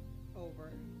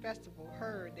Passover festival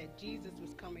heard that Jesus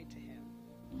was coming to him,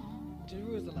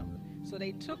 Jerusalem. So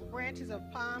they took branches of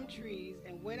palm trees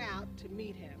and went out to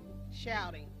meet him,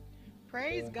 shouting,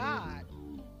 "Praise God!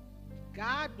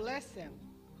 God bless him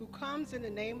who comes in the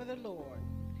name of the Lord.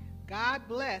 God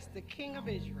bless the King of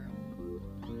Israel."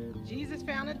 Jesus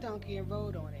found a donkey and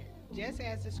rode on it, just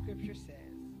as the scripture says.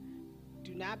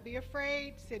 "Do not be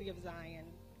afraid, city of Zion.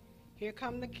 Here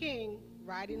come the king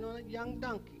riding on a young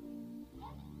donkey."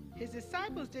 His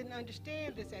disciples didn't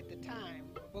understand this at the time,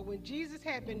 but when Jesus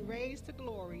had been raised to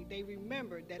glory, they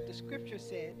remembered that the scripture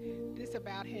said this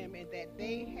about him and that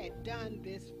they had done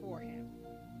this for him.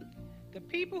 The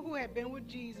people who had been with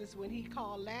Jesus when he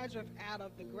called Lazarus out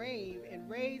of the grave and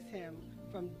raised him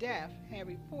from death had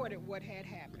reported what had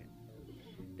happened.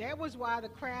 That was why the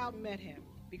crowd met him,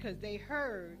 because they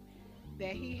heard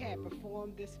that he had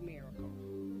performed this miracle.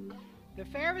 The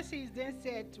Pharisees then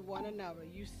said to one another,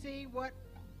 "You see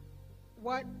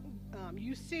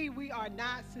you see we are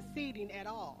not succeeding at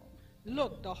all.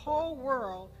 Look, the whole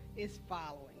world is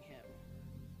following him."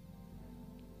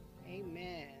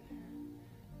 Amen.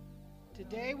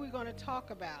 Today we're going to talk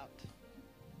about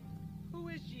who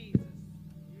is Jesus?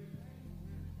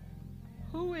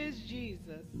 Who is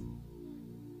Jesus?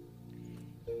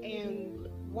 And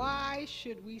why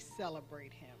should we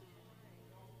celebrate him?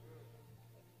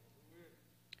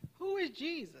 Who is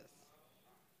Jesus?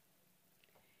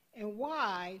 And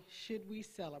why should we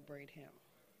celebrate him?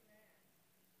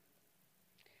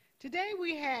 Today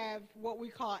we have what we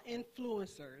call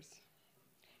influencers.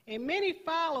 And many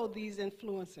follow these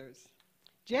influencers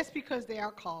just because they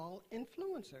are called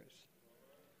influencers,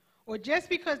 or just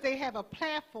because they have a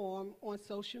platform on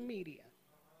social media.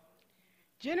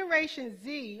 Generation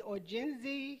Z, or Gen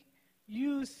Z,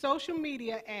 use social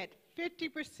media at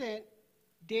 50%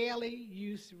 daily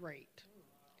use rate.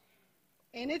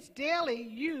 And its daily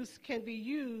use can be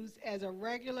used as a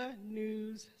regular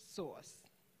news source.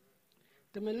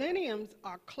 The millennials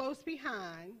are close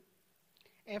behind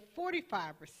at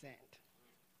 45%.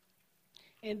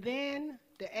 And then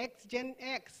the Gen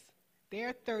X,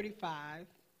 they're 35,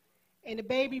 and the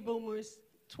baby boomers,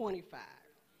 25.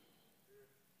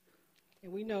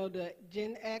 And we know the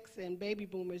Gen X and baby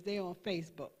boomers, they're on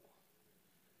Facebook.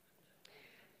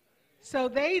 So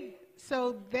they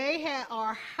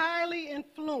are highly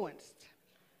influenced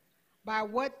by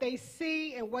what they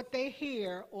see and what they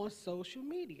hear on social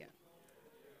media.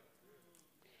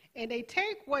 And they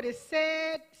take what is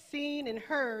said, seen, and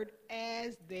heard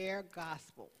as their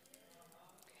gospel.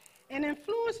 An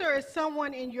influencer is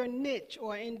someone in your niche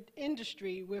or in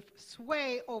industry with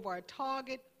sway over a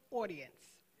target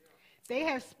audience. They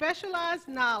have specialized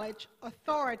knowledge,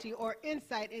 authority, or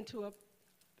insight into a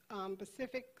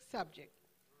specific subject.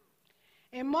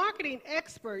 And marketing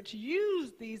experts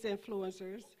use these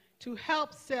influencers to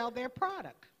help sell their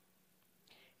product.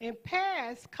 In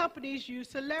past, companies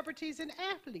used celebrities and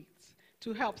athletes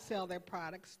to help sell their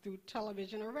products through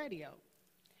television or radio.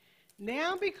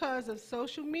 Now, because of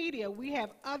social media, we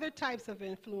have other types of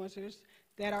influencers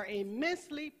that are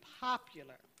immensely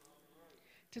popular.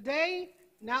 Today,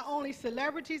 not only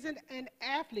celebrities and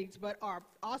athletes, but are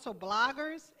also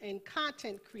bloggers and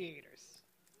content creators.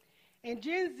 And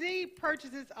Gen Z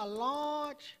purchases a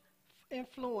large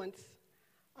influence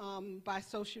by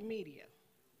social media.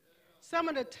 Some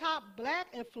of the top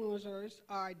black influencers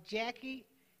are Jackie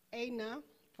Aina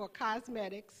for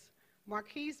cosmetics,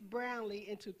 Marquise Brownlee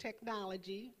into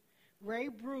technology, Ray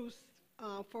Bruce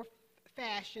for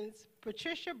fashions,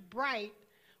 Patricia Bright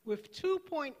with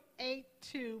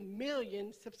 2.82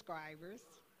 million subscribers,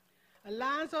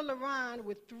 Alonzo Lauren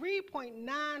with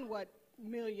 3.9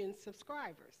 million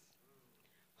subscribers.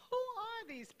 Who are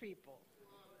these people?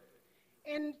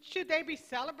 And should they be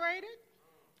celebrated?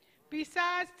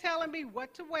 Besides telling me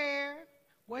what to wear,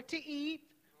 what to eat,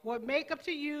 what makeup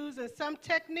to use, and some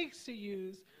techniques to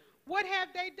use, what have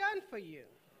they done for you?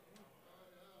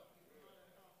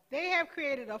 They have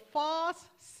created a false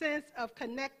sense of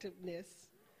connectiveness,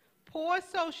 poor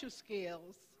social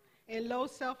skills, and low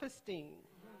self-esteem.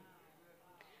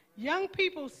 Young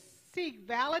people seek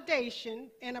validation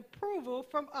and approval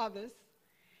from others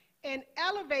and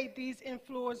elevate these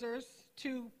influencers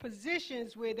to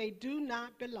positions where they do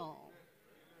not belong.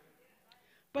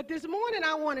 But this morning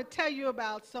I want to tell you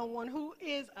about someone who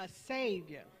is a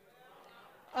savior,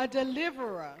 a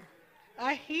deliverer,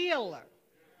 a healer,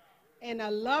 and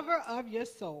a lover of your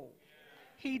soul.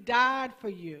 He died for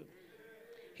you.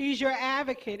 He's your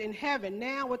advocate in heaven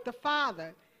now with the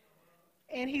Father,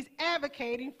 and he's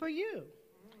advocating for you.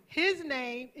 His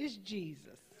name is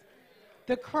Jesus,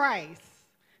 the Christ,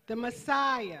 the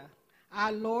Messiah,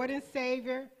 our Lord and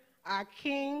Savior, our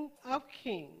King of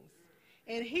Kings,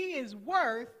 and he is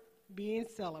worth being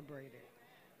celebrated.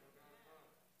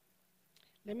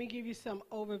 Let me give you some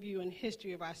overview and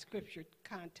history of our scripture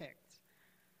context.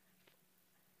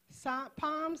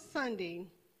 Palm Sunday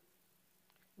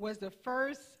was the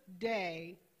first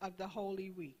day of the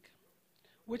Holy Week,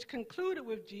 which concluded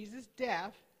with Jesus'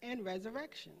 death and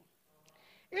resurrection.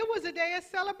 It was a day of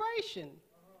celebration,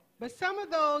 but some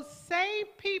of those same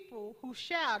people who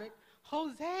shouted,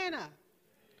 "Hosanna,"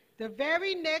 the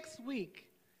very next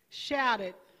week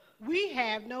shouted, "We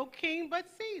have no king but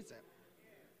Caesar."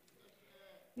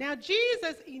 Now,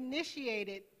 Jesus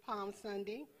initiated Palm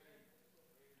Sunday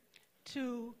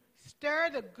to stir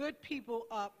the good people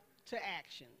up to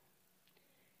action,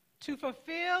 to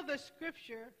fulfill the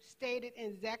scripture stated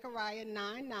in Zechariah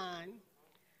 9:9,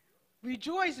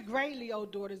 "Rejoice greatly, O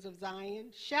daughters of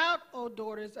Zion. Shout, O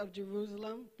daughters of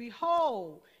Jerusalem.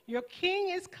 Behold, your king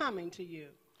is coming to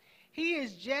you. He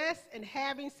is just and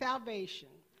having salvation,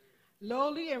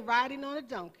 lowly and riding on a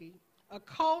donkey, a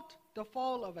colt, the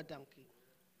foal of a donkey."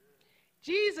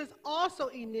 Jesus also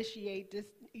initiated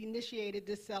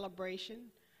this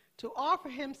celebration to offer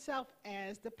himself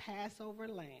as the Passover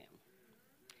lamb.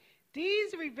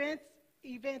 These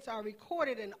events are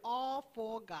recorded in all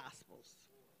four Gospels.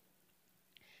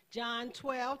 John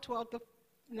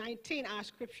 12:12-19, our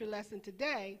scripture lesson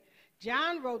today,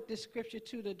 John wrote this scripture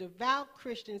to the devout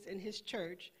Christians in his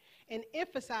church and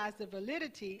emphasized the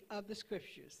validity of the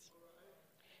scriptures.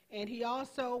 And he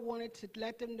also wanted to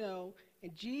let them know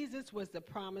that Jesus was the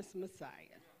promised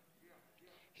Messiah.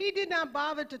 He did not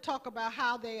bother to talk about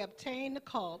how they obtained the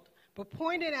cult, but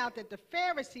pointed out that the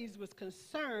Pharisees was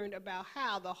concerned about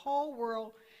how the whole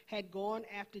world had gone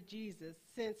after Jesus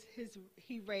since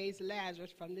he raised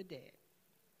Lazarus from the dead.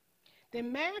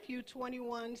 Then Matthew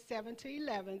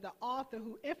 21:7-11, the author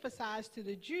who emphasized to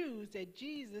the Jews that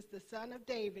Jesus, the son of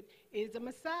David, is the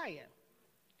Messiah.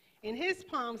 In his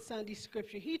Palm Sunday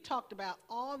scripture, he talked about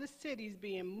all the city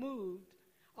being moved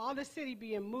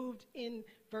in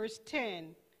verse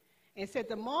 10, and said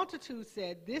the multitude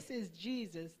said, "This is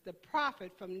Jesus, the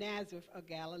prophet from Nazareth of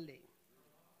Galilee."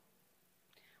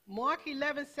 Mark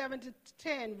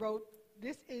 11:7-10 wrote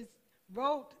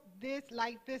this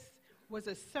like this was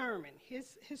a sermon.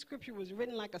 His scripture was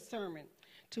written like a sermon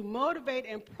to motivate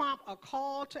and prompt a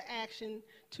call to action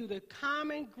to the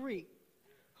common Greek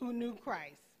who knew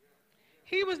Christ.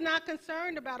 He was not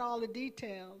concerned about all the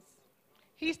details.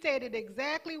 He stated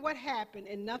exactly what happened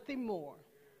and nothing more.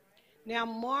 Now,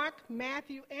 Mark,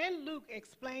 Matthew, and Luke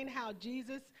explain how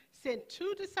Jesus sent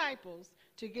 2 disciples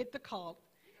to get the colt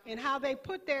and how they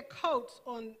put their coats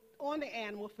on the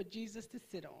animal for Jesus to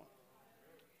sit on.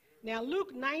 Now,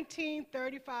 Luke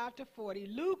 19:35-40,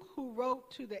 Luke, who wrote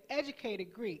to the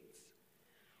educated Greeks,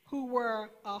 who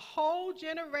were a whole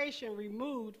generation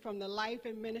removed from the life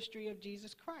and ministry of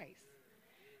Jesus Christ.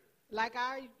 Like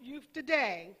our youth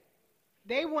today,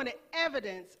 they wanted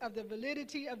evidence of the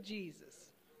validity of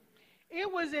Jesus.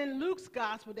 It was in Luke's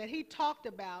gospel that he talked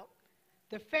about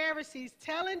the Pharisees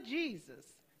telling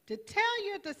Jesus to tell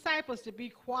your disciples to be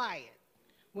quiet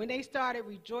when they started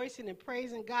rejoicing and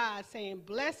praising God, saying,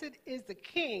 "Blessed is the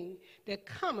King that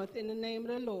cometh in the name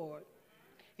of the Lord."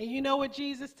 And you know what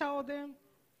Jesus told them?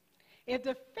 If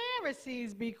the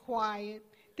Pharisees be quiet,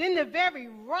 then the very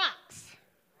rocks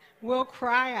will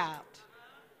cry out.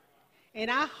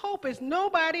 And I hope it's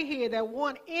nobody here that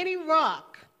want any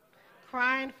rock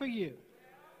crying for you.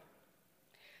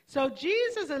 So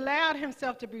Jesus allowed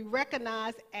himself to be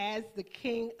recognized as the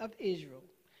King of Israel,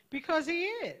 because he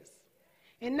is.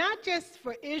 And not just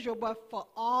for Israel, but for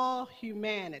all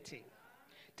humanity.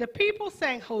 The people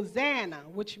sang Hosanna,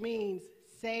 which means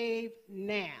save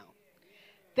now.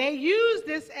 They used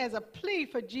this as a plea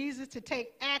for Jesus to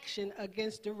take action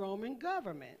against the Roman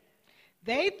government.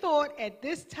 They thought at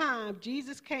this time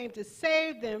Jesus came to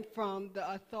save them from the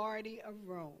authority of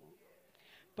Rome.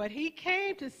 But he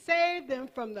came to save them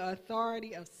from the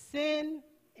authority of sin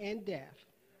and death.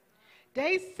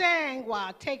 They sang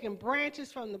while taking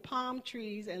branches from the palm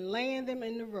trees and laying them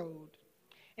in the road,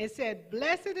 and said,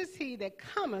 "Blessed is he that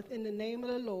cometh in the name of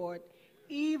the Lord,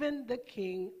 even the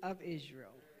King of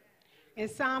Israel." In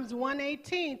Psalms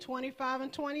 118, 25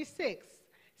 and 26,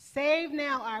 "Save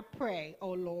now, I pray,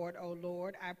 O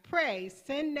Lord, I pray,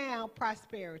 send now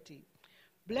prosperity.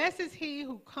 Blessed is he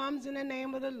who comes in the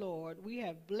name of the Lord. We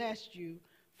have blessed you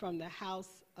from the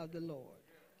house of the Lord."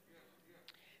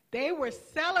 They were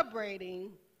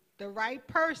celebrating the right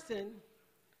person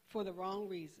for the wrong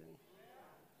reason.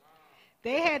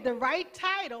 They had the right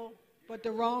title, but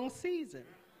the wrong season.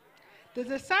 The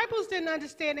disciples didn't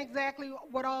understand exactly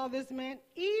what all this meant.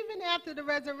 Even after the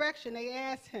resurrection, they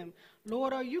asked him,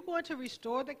 "Lord, are you going to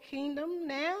restore the kingdom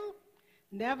now?"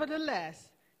 Nevertheless,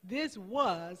 this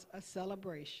was a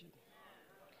celebration.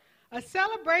 A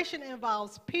celebration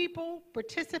involves people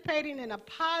participating in a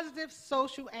positive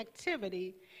social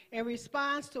activity in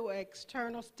response to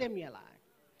external stimuli.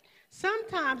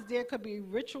 Sometimes there could be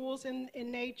rituals in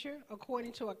nature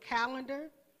according to a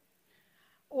calendar,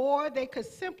 or they could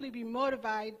simply be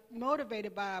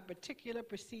motivated by a particular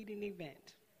preceding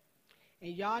event.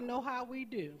 And y'all know how we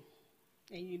do,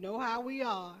 and you know how we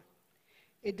are.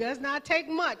 It does not take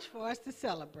much for us to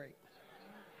celebrate.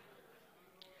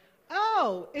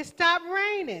 Oh, it stopped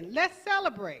raining. Let's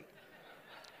celebrate.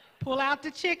 Pull out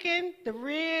the chicken, the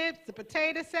ribs, the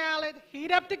potato salad, heat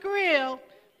up the grill.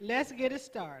 Let's get it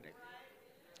started.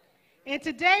 And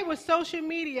today with social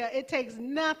media, it takes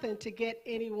nothing to get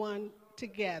anyone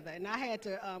together. And I had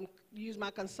to use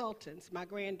my consultants, my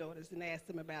granddaughters, and ask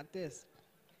them about this.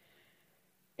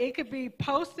 It could be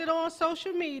posted on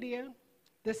social media,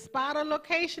 the spot or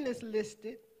location is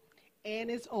listed, and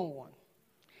it's on.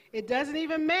 It doesn't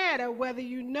even matter whether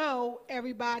you know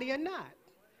everybody or not.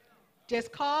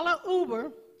 Just call an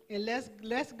Uber and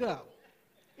let's go.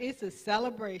 It's a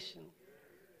celebration.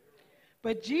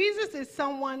 But Jesus is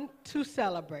someone to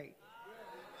celebrate.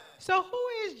 So who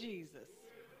is Jesus?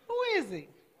 Who is he?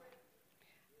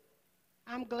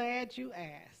 I'm glad you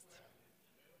asked.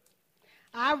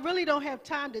 I really don't have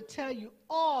time to tell you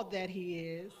all that he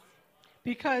is,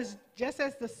 because just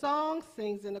as the song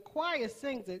sings and the choir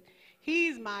sings it,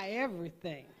 he's my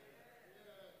everything.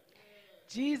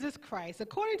 Jesus Christ.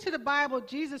 According to the Bible,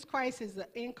 Jesus Christ is the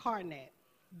incarnate,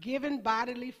 given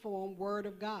bodily form Word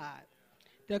of God,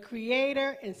 the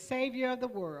creator and savior of the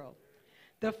world,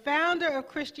 the founder of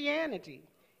Christianity,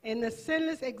 and the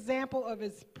sinless example of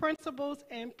his principles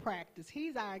and practice.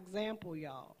 He's our example,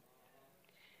 y'all.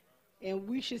 And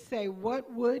we should say,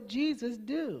 what would Jesus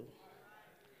do?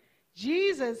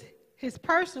 Jesus, his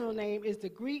personal name is the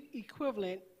Greek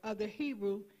equivalent of the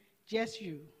Hebrew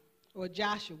Jeshua or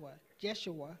Joshua.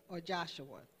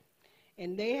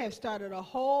 And they have started a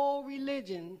whole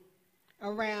religion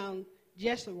around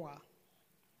Jeshua.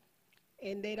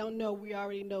 And they don't know, we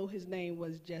already know his name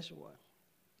was Jeshua.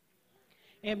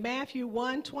 In Matthew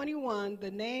 1:21,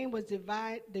 the name was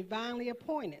divinely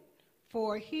appointed,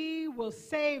 for he will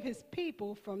save his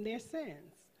people from their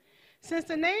sins. Since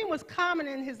the name was common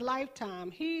in his lifetime,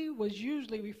 he was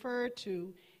usually referred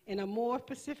to in a more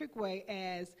specific way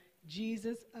as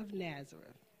Jesus of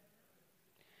Nazareth.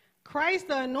 Christ,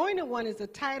 the Anointed One, is a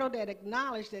title that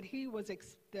acknowledged that he was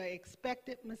the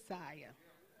expected Messiah.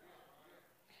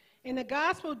 In the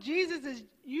gospel, Jesus is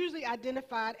usually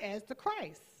identified as the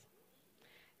Christ.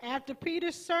 After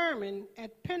Peter's sermon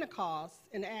at Pentecost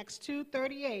in Acts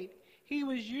 2:38, he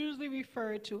was usually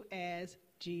referred to as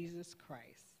Jesus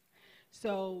Christ.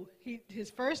 So his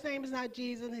first name is not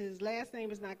Jesus, his last name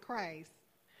is not Christ,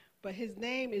 but his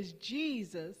name is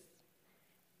Jesus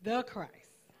the Christ.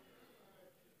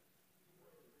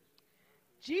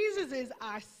 Jesus is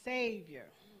our Savior.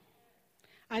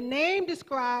 A name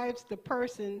describes the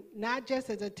person not just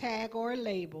as a tag or a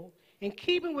label. In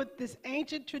keeping with this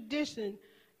ancient tradition,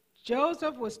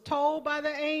 Joseph was told by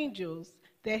the angels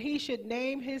that he should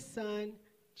name his son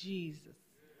Jesus.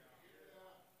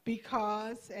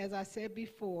 Because, as I said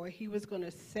before, he was going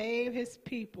to save his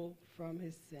people from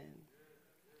his sin.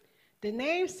 The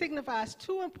name signifies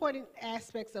two important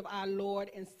aspects of our Lord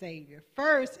and Savior.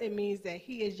 First, it means that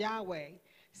he is Yahweh.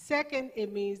 Second,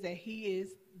 it means that he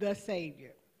is the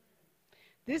Savior.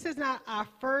 This is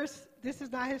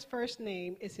not his first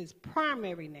name, it's his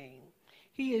primary name.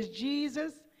 He is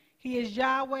Jesus, he is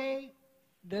Yahweh,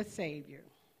 the Savior.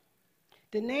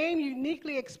 The name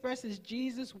uniquely expresses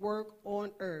Jesus' work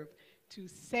on earth to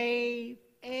save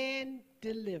and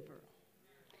deliver.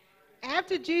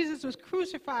 After Jesus was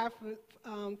crucified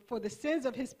for the sins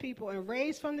of his people and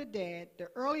raised from the dead, the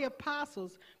early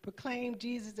apostles proclaimed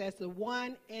Jesus as the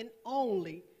one and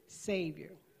only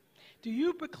Savior. Do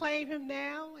you proclaim him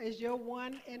now as your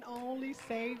one and only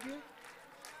Savior?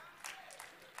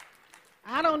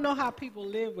 I don't know how people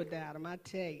live without him, I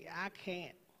tell you. I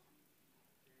can't.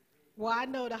 Well, I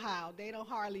know the how. They don't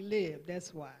hardly live,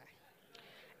 that's why.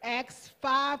 Acts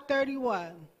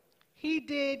 5:31. He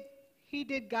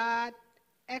did God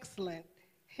excellent.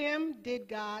 Him did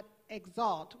God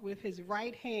exalt with his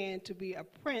right hand to be a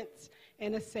prince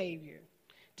and a savior,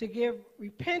 to give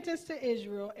repentance to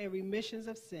Israel and remissions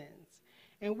of sins.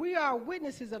 And we are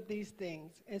witnesses of these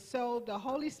things, and so the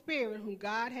Holy Spirit, whom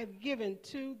God hath given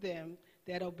to them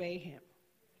that obey him.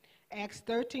 Acts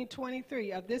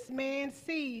 13:23, of this man's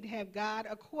seed have God,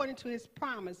 according to his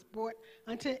promise, brought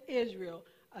unto Israel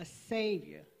a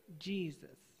Savior,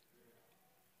 Jesus.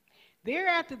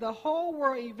 Thereafter, the whole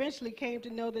world eventually came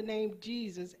to know the name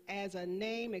Jesus as a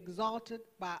name exalted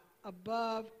by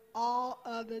above all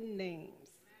other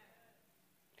names.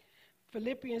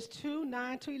 Philippians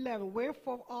 2:9-11,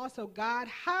 wherefore also God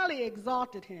highly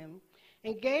exalted him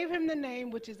and gave him the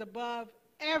name which is above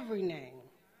every name,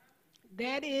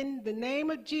 that in the name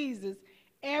of Jesus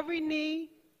every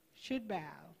knee should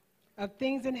bow, of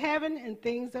things in heaven and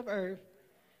things of earth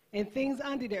and things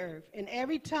under the earth, and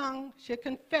every tongue should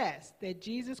confess that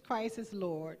Jesus Christ is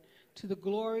Lord, to the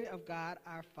glory of God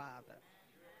our Father.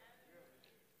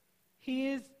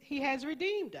 He has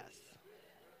redeemed us.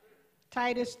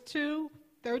 Titus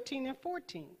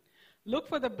 2:13-14. Look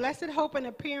for the blessed hope and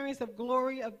appearance of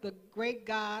glory of the great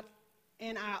God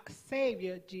and our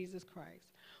Savior, Jesus Christ,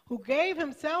 who gave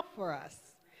himself for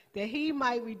us, that he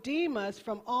might redeem us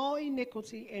from all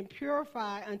iniquity and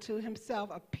purify unto himself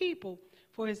a people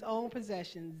for his own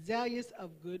possession, zealous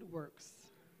of good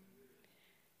works.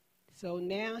 So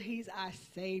now he's our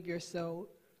Savior. So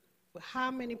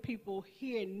how many people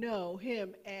here know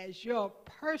him as your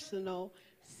personal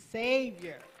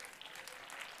Savior?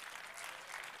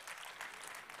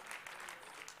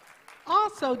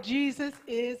 Also, Jesus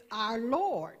is our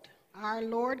Lord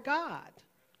God.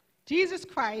 Jesus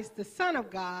Christ, the Son of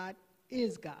God,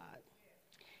 is God.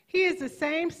 He is the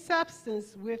same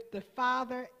substance with the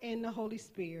Father and the Holy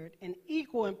Spirit, and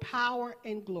equal in power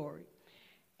and glory.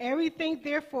 Everything,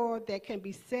 therefore, that can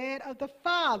be said of the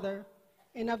Father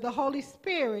and of the Holy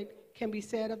Spirit can be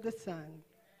said of the Son.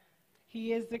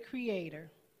 He is the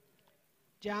Creator.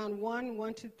 John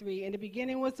 1:1-3. In the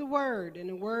beginning was the Word, and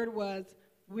the Word was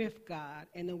with God,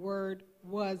 and the Word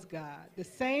was God. The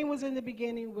same was in the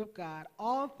beginning with God.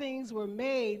 All things were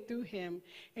made through him,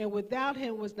 and without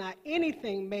him was not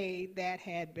anything made that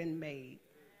had been made.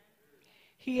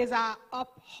 He is our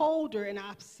upholder and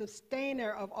our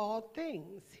sustainer of all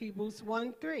things. Hebrews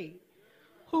 1:3.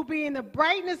 Who being the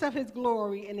brightness of his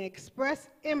glory and the express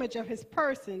image of his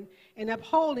person, and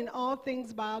upholding all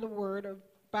things by word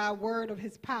of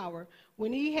his power,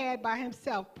 when he had by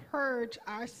himself purged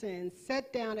our sins,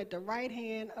 sat down at the right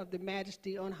hand of the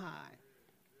Majesty on high.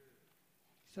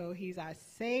 So he's our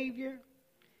Savior,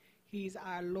 he's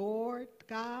our Lord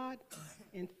God,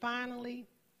 and finally,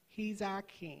 he's our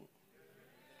King.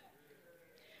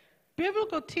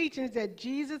 Biblical teachings that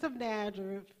Jesus of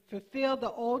Nazareth fulfilled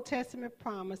the Old Testament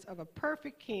promise of a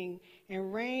perfect king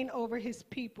and reign over his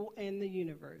people and the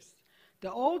universe.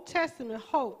 The Old Testament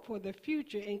hope for the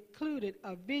future included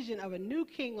a vision of a new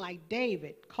king like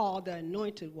David, called the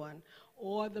Anointed One,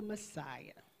 or the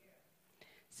Messiah.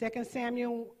 2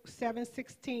 Samuel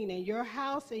 7:16, and your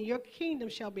house and your kingdom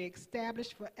shall be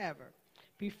established forever.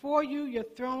 Before you, your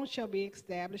throne shall be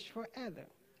established forever.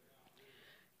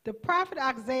 The prophet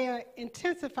Isaiah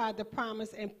intensified the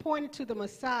promise and pointed to the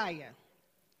Messiah.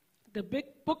 The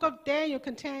book of Daniel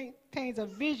contains a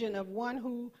vision of one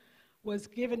who was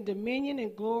given dominion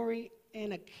and glory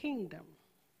and a kingdom.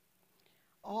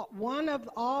 One of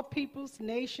all peoples,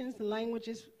 nations,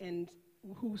 languages, and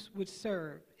who would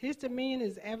serve. His dominion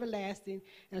is everlasting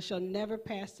and shall never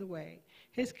pass away.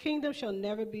 His kingdom shall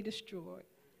never be destroyed.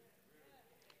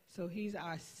 So he's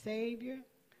our Savior,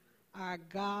 our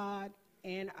God,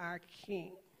 and our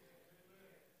King.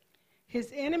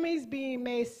 His enemies being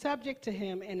made subject to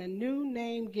him, and a new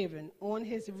name given. On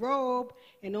his robe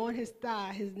and on his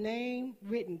thigh, his name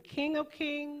written, King of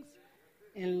Kings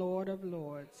and Lord of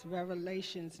Lords.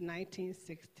 Revelations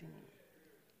 19:16.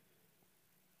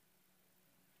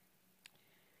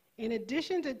 In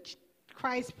addition to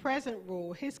Christ's present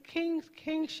rule, his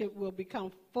kingship will become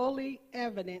fully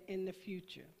evident in the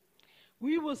future.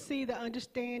 We will see and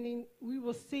understand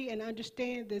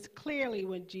this clearly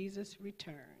when Jesus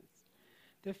returns.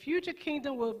 The future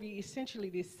kingdom will be essentially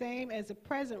the same as the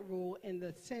present rule in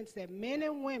the sense that men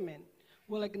and women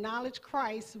will acknowledge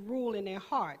Christ's rule in their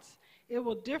hearts. It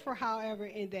will differ, however,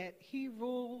 in that his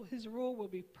rule will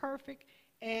be perfect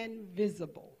and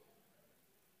visible.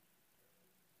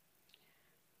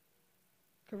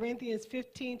 Corinthians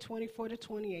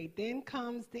 15:24-28. Then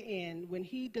comes the end, when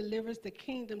he delivers the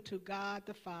kingdom to God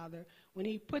the Father, when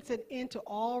he puts an end to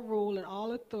all rule and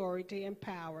all authority and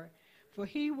power. For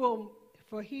he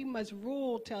must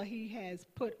rule till he has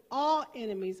put all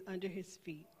enemies under his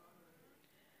feet.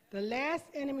 The last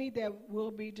enemy that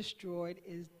will be destroyed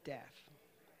is death.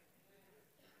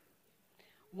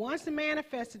 Once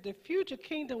manifested, the future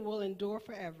kingdom will endure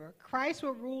forever. Christ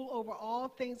will rule over all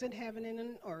things in heaven and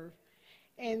on earth.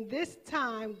 And this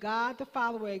time, God the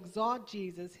Father will exalt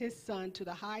Jesus, his Son, to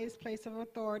the highest place of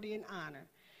authority and honor.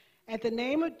 At the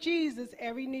name of Jesus,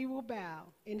 every knee will bow,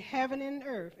 in heaven and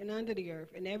earth and under the earth,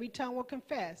 and every tongue will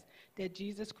confess that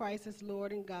Jesus Christ is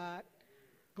Lord and God,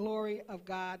 glory of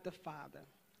God the Father.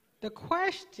 The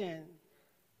question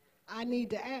I need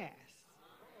to ask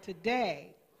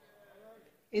today,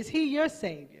 is he your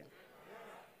Savior?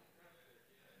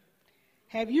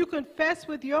 Have you confessed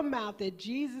with your mouth that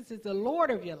Jesus is the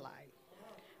Lord of your life?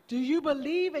 Do you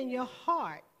believe in your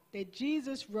heart that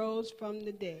Jesus rose from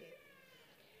the dead?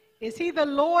 Is he the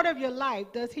Lord of your life?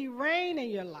 Does he reign in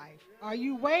your life? Are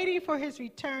you waiting for his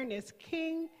return as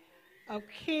King of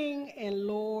kings and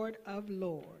Lord of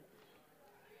lords?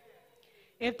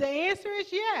 If the answer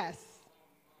is yes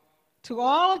to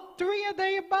all three of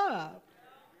the above,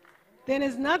 then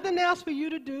there's nothing else for you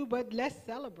to do but let's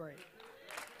celebrate.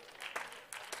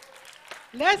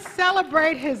 Let's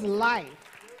celebrate his life.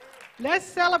 Let's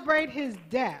celebrate his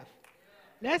death.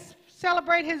 Let's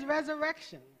celebrate his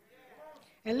resurrection.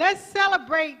 And let's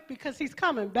celebrate because he's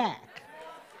coming back.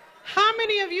 How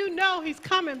many of you know he's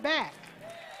coming back?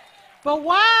 But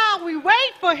while we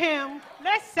wait for him,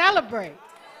 let's celebrate.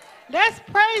 Let's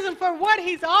praise him for what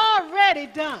he's already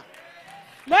done.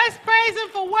 Let's praise him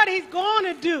for what he's going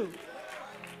to do.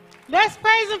 Let's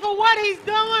praise him for what he's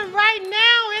doing right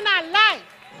now in our life.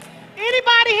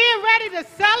 Anybody here ready to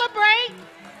celebrate?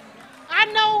 I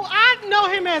know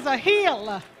him as a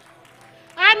healer.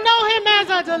 I know him as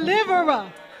a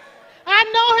deliverer. I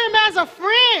know him as a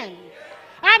friend.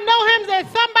 I know him as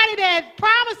somebody that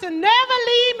promised to never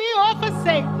leave me or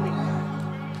forsake me.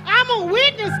 I'm a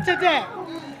witness today.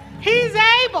 He's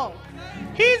able.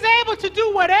 He's able to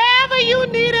do whatever you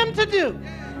need him to do.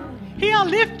 He'll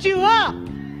lift you up.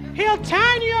 He'll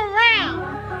turn you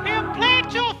around. He'll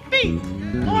plant your feet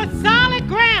on solid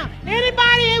ground.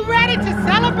 Anybody ready to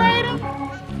celebrate him?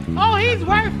 Oh, he's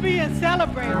worth being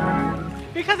celebrated.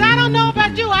 Because I don't know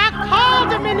about you, I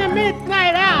called him in the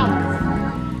midnight hours.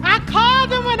 I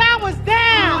called him when I was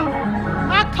down.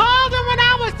 I called him when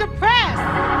I was depressed.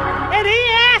 And he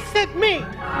answered me.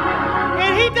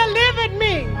 And he delivered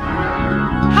me.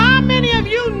 How many of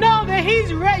you know that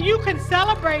you can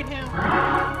celebrate him?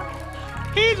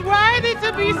 He's worthy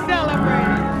to be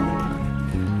celebrated.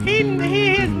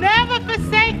 He has never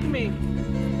forsaken me.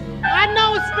 I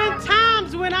know it's been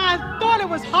times when I thought it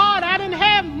was hard. I didn't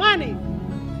have money.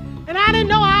 And I didn't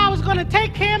know how I was going to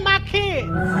take care of my kids.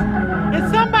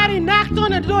 And somebody knocked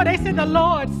on the door. They said, the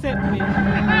Lord sent me.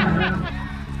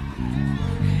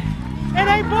 And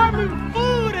they brought me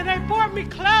food and they brought me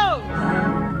clothes.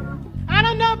 I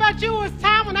don't know about you. It was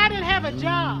time when I didn't have a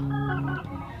job.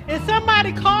 And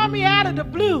somebody called me out of the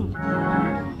blue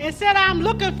and said, I'm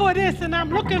looking for this and I'm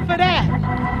looking for that.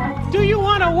 Do you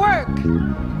want to work?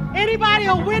 Anybody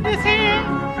a witness here?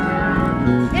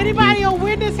 Anybody a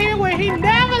witness here where he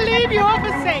never leave you or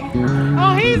forsake you?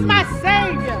 Oh, he's my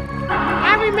Savior.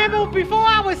 I remember before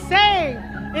I was saved,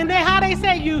 and how they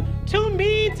say you too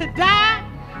mean to die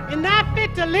and not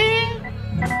fit to live.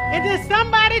 And then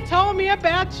somebody told me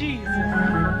about Jesus.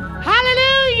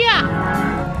 Hallelujah!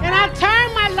 And I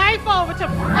turned my life over to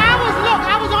him.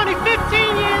 I was only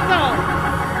 15 years old.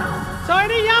 So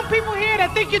any young people here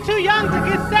that think you're too young to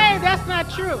get saved, that's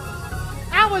not true.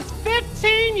 I was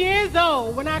 15 years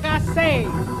old when I got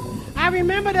saved. I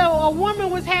remember a woman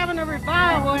was having a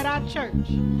revival at our church.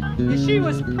 And she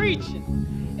was preaching.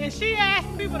 And she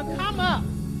asked people to come up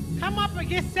and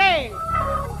get saved.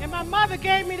 And my mother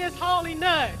gave me this holy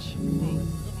nudge.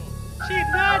 She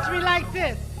nudged me like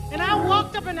this. And I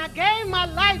walked up and I gave my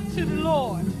life to the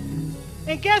Lord.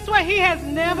 And guess what? He has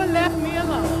never left me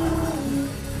alone.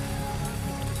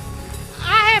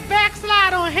 I had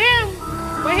backslid on him,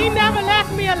 but he never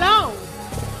left me alone.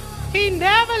 He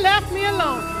never left me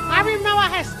alone. I remember I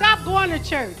had stopped going to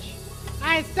church.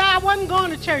 I wasn't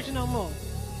going to church no more.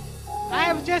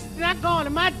 I was just not going.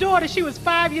 And my daughter, she was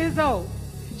 5 years old.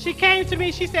 She came to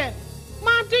me, she said,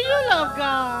 Mom, do you love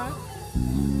God?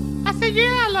 I said,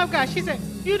 yeah, I love God. She said,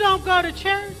 you don't go to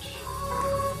church?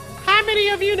 How many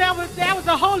of you that was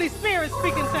the Holy Spirit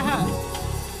speaking to her?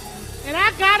 And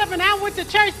I got up and I went to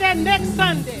church that next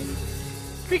Sunday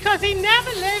because he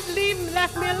never left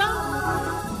me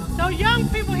alone. So young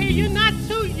people here, you're not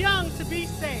too young to be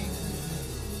saved.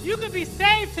 You could be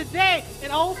saved today,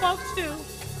 and old folks too.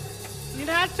 You're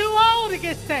not too old to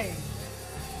get saved.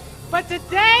 But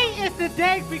today is the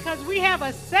day because we have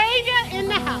a Savior in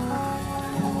the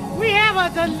house. We have a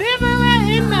deliverer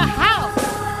in the house.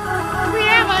 We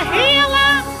have a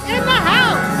healer in the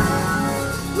house.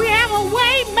 We have a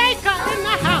way maker in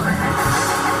the house.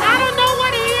 I don't know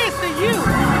what he is to you,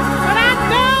 but I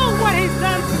know what he's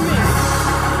done to me.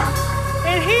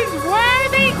 And he's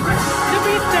worthy to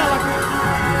be celebrated.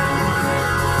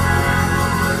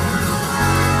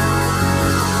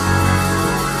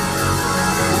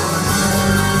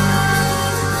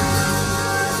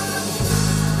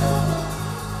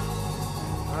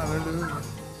 Hallelujah.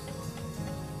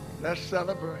 Let's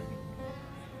celebrate.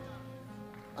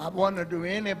 I wonder, do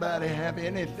anybody have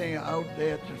anything out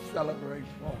there to celebrate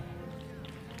for?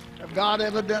 Have God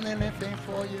ever done anything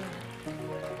for you?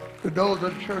 The doors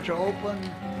of the church are open.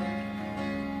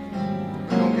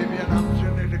 We're going to give you an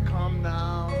opportunity to come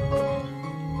now.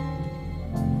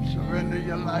 Surrender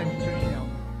your life to him,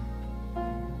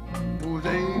 who's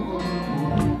able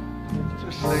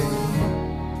to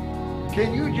save.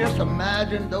 Can you just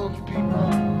imagine those people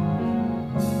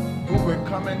who were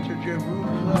coming to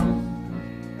Jerusalem?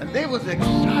 And they was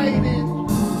excited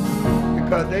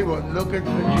because they were looking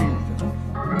for Jesus.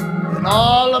 And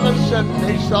all of a sudden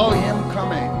they saw him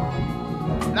coming.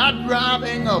 Not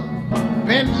driving a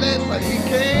Bentley, but he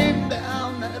came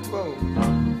down that road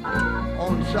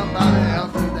on somebody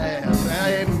else's ass.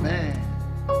 Amen.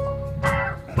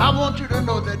 And I want you to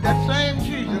know that that same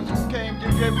Jesus who came to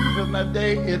Jerusalem that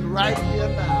day is right here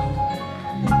now.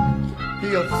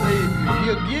 He'll save you.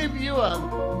 He'll give you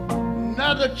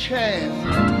another chance.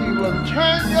 He will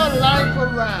turn your life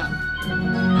around.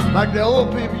 Like the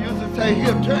old people used to say,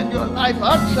 he'll turn your life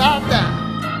upside down.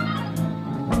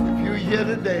 If you're here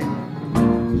today,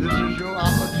 this is your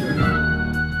opportunity.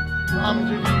 Come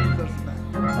to Jesus now.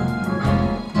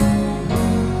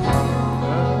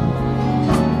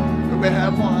 Do we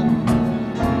have one?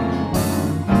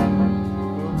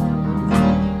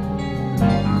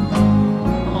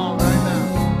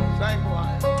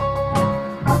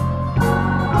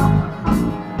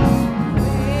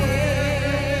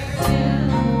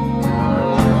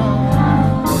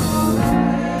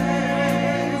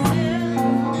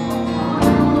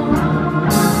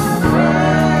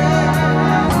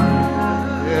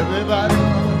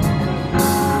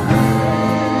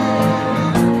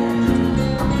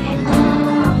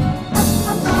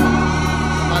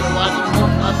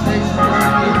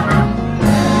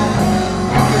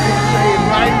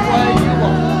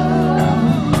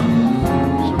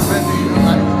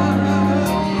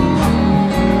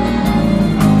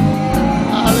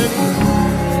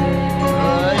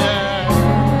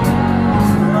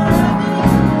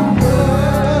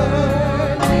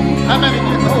 How many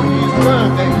can know he's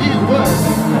worthy? He's worthy.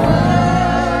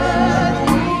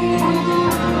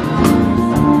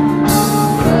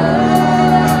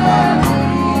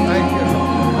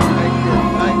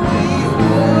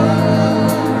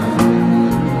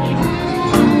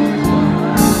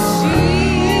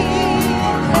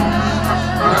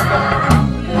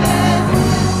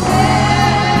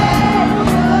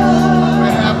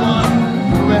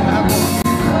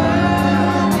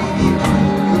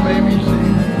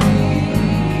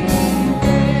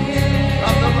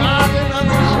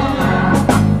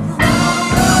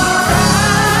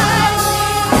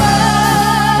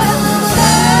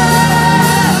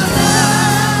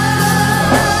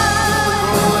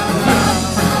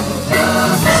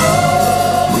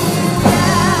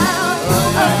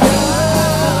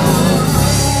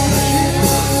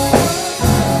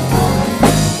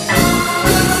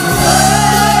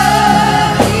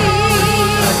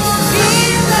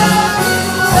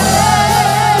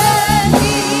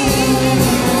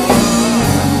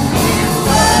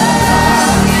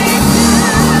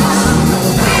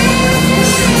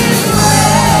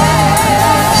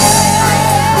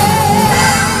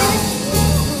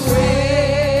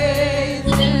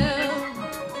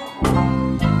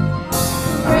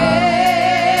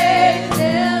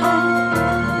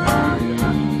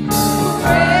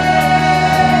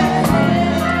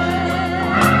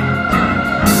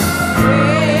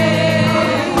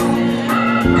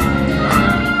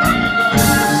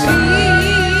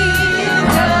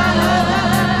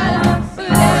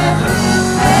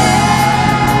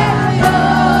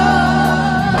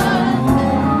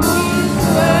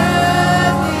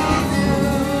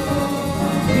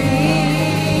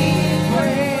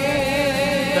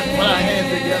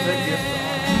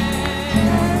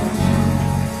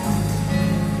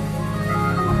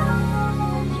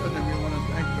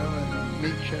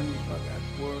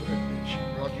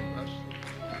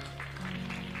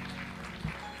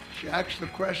 She asked the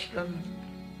question,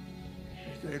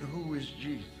 she said, who is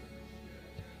Jesus?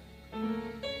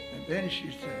 And then she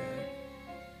said,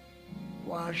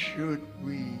 why should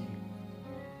we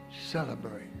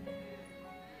celebrate?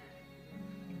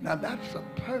 Now that's a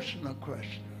personal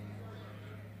question.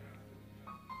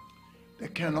 There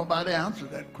can't nobody answer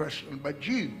that question but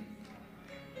you.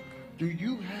 Do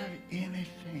you have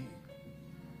anything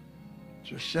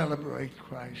to celebrate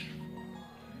Christ for?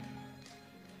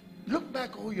 Look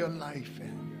back over your life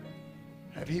and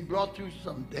have he brought you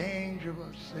some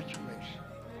dangerous situation?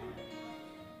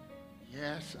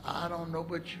 Yes, I don't know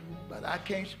about you, but I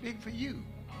can't speak for you.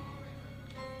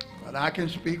 But I can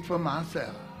speak for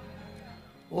myself.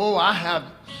 Oh, I have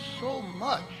so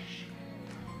much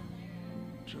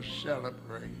to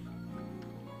celebrate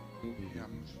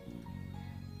him.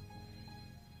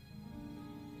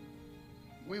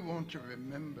 We want to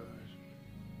remember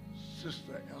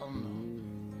Sister Elna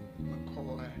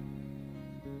McCoy.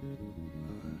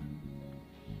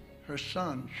 Her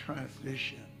son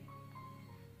transitioned,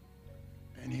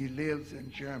 and he lives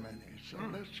in Germany. So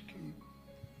let's keep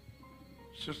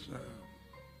Sister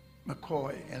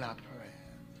McCoy in our prayer.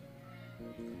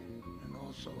 And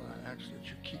also I ask that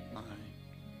you keep my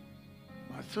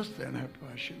sister in her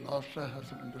prayer. She lost her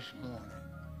husband this morning.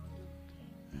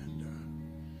 And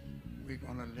we're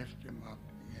going to lift him up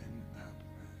in our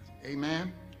prayers.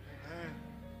 Amen? Amen.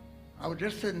 I was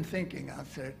just sitting thinking, I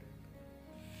said,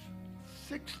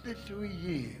 63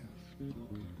 years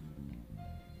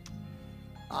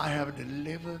I have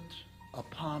delivered a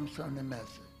Palm Sunday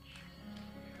message.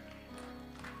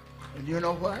 And you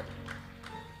know what?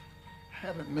 I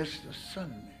haven't missed a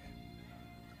Sunday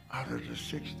out of the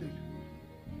 60.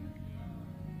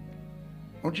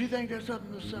 Don't you think there's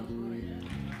something to celebrate?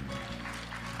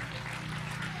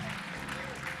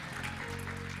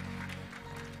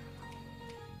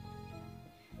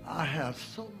 I have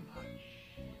so much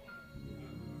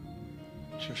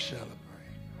to celebrate.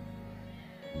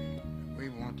 We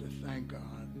want to thank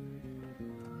God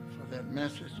for that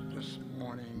message this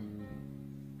morning.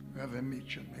 Reverend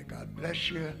Mitchell, may God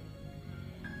bless you.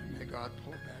 May God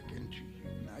pour back into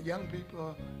you. Now, young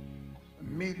people,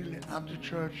 immediately after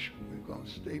church, we're going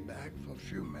to stay back for a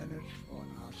few minutes for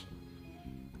us.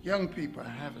 Young people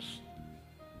have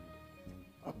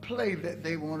a play that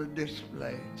they want to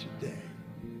display today.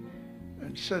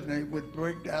 And certainly it would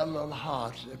break their little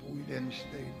hearts if we didn't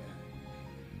stay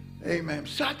there. Amen.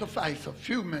 Sacrifice a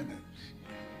few minutes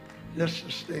just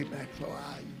to stay back for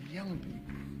our young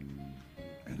people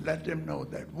and let them know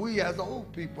that we as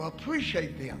old people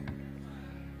appreciate them.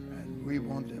 And we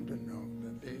want them to know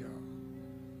that they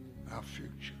are our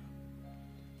future.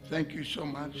 Thank you so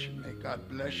much. May God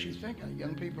bless you. Thank our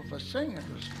young people for singing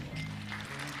this morning.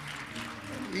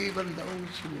 And even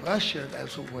those who ushered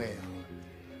as well.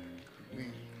 We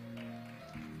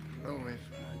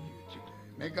glorify you today.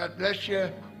 May God bless you.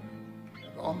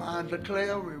 If all minds are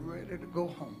clear, we're ready to go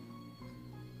home.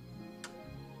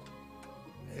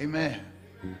 Amen.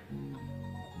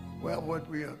 Well, what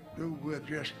we'll do, we'll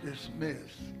just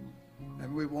dismiss.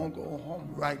 And we won't go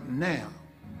home right now.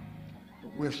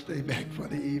 But we'll stay back for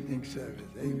the evening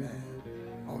service. Amen.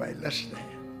 All right, let's stand.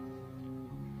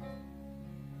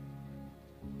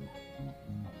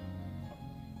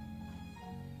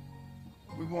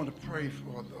 We want to pray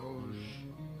for those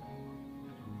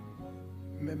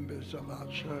members of our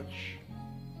church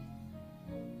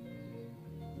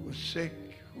who are sick,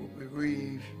 who are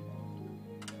bereaved,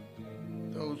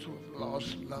 those who have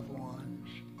lost loved ones.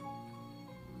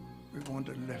 We want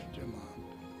to lift them up.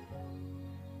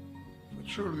 For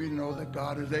truly we know that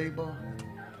God is able.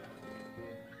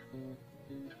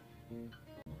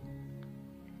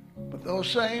 But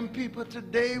those same people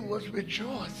today was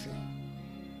rejoicing.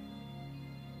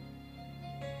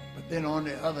 But then on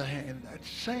the other hand, that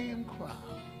same crowd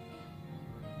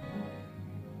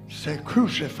said,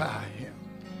 crucify him.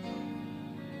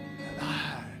 And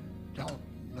I don't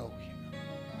know him.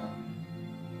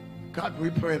 God, we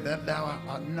pray that there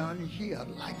are none here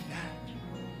like that.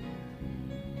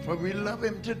 For we love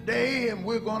him today and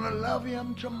we're going to love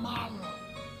him tomorrow.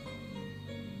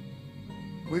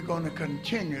 We're going to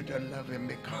continue to love him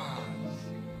because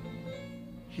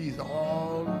he's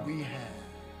all we have.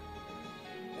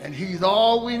 And he's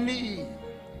all we need.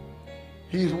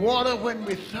 He's water when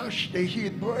we're thirsty.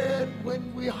 He's bread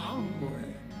when we're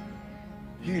hungry.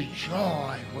 He's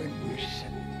joy when we're sick.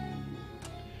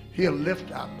 He'll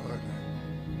lift our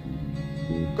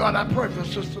burden. God, I pray for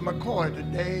Sister McCoy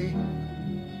today.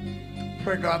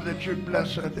 Pray, God, that you'd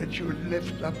bless her, that you would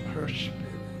lift up her spirit.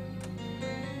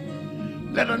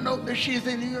 Let her know that she's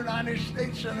in the United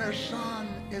States and her son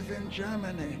is in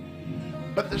Germany.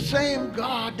 But the same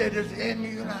God that is in the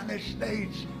United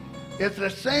States is the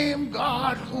same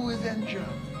God who is in Germany.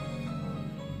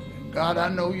 God, I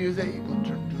know you're able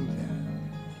to do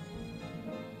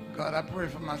that. God, I pray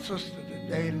for my sister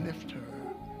today. Lift her.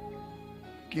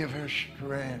 Give her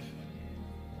strength.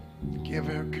 Give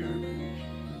her courage.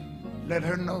 Let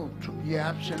her know to be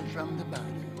absent from the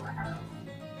body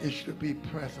is to be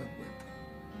present with her.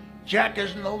 Jack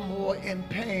is no more in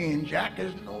pain. Jack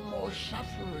is no more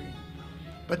suffering.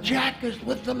 But Jack is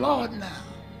with the Lord now.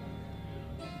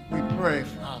 We pray,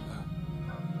 Father,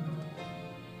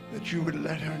 that you would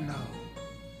let her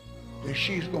know that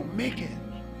she's going to make it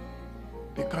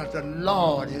because the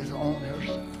Lord is on her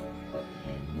side.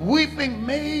 Weeping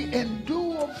may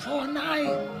endure for a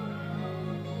night,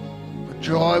 but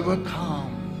joy will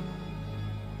come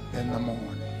in the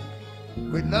morning.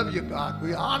 We love you, God.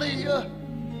 We honor you,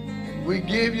 and we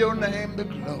give your name the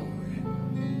glory.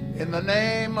 In the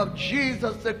name of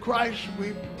Jesus the Christ,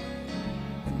 we pray.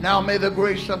 And now may the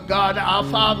grace of God, our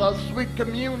Father, sweet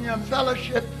communion,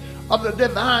 fellowship of the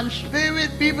divine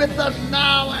Spirit be with us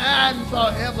now and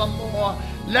forevermore.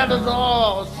 Let us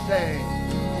all say,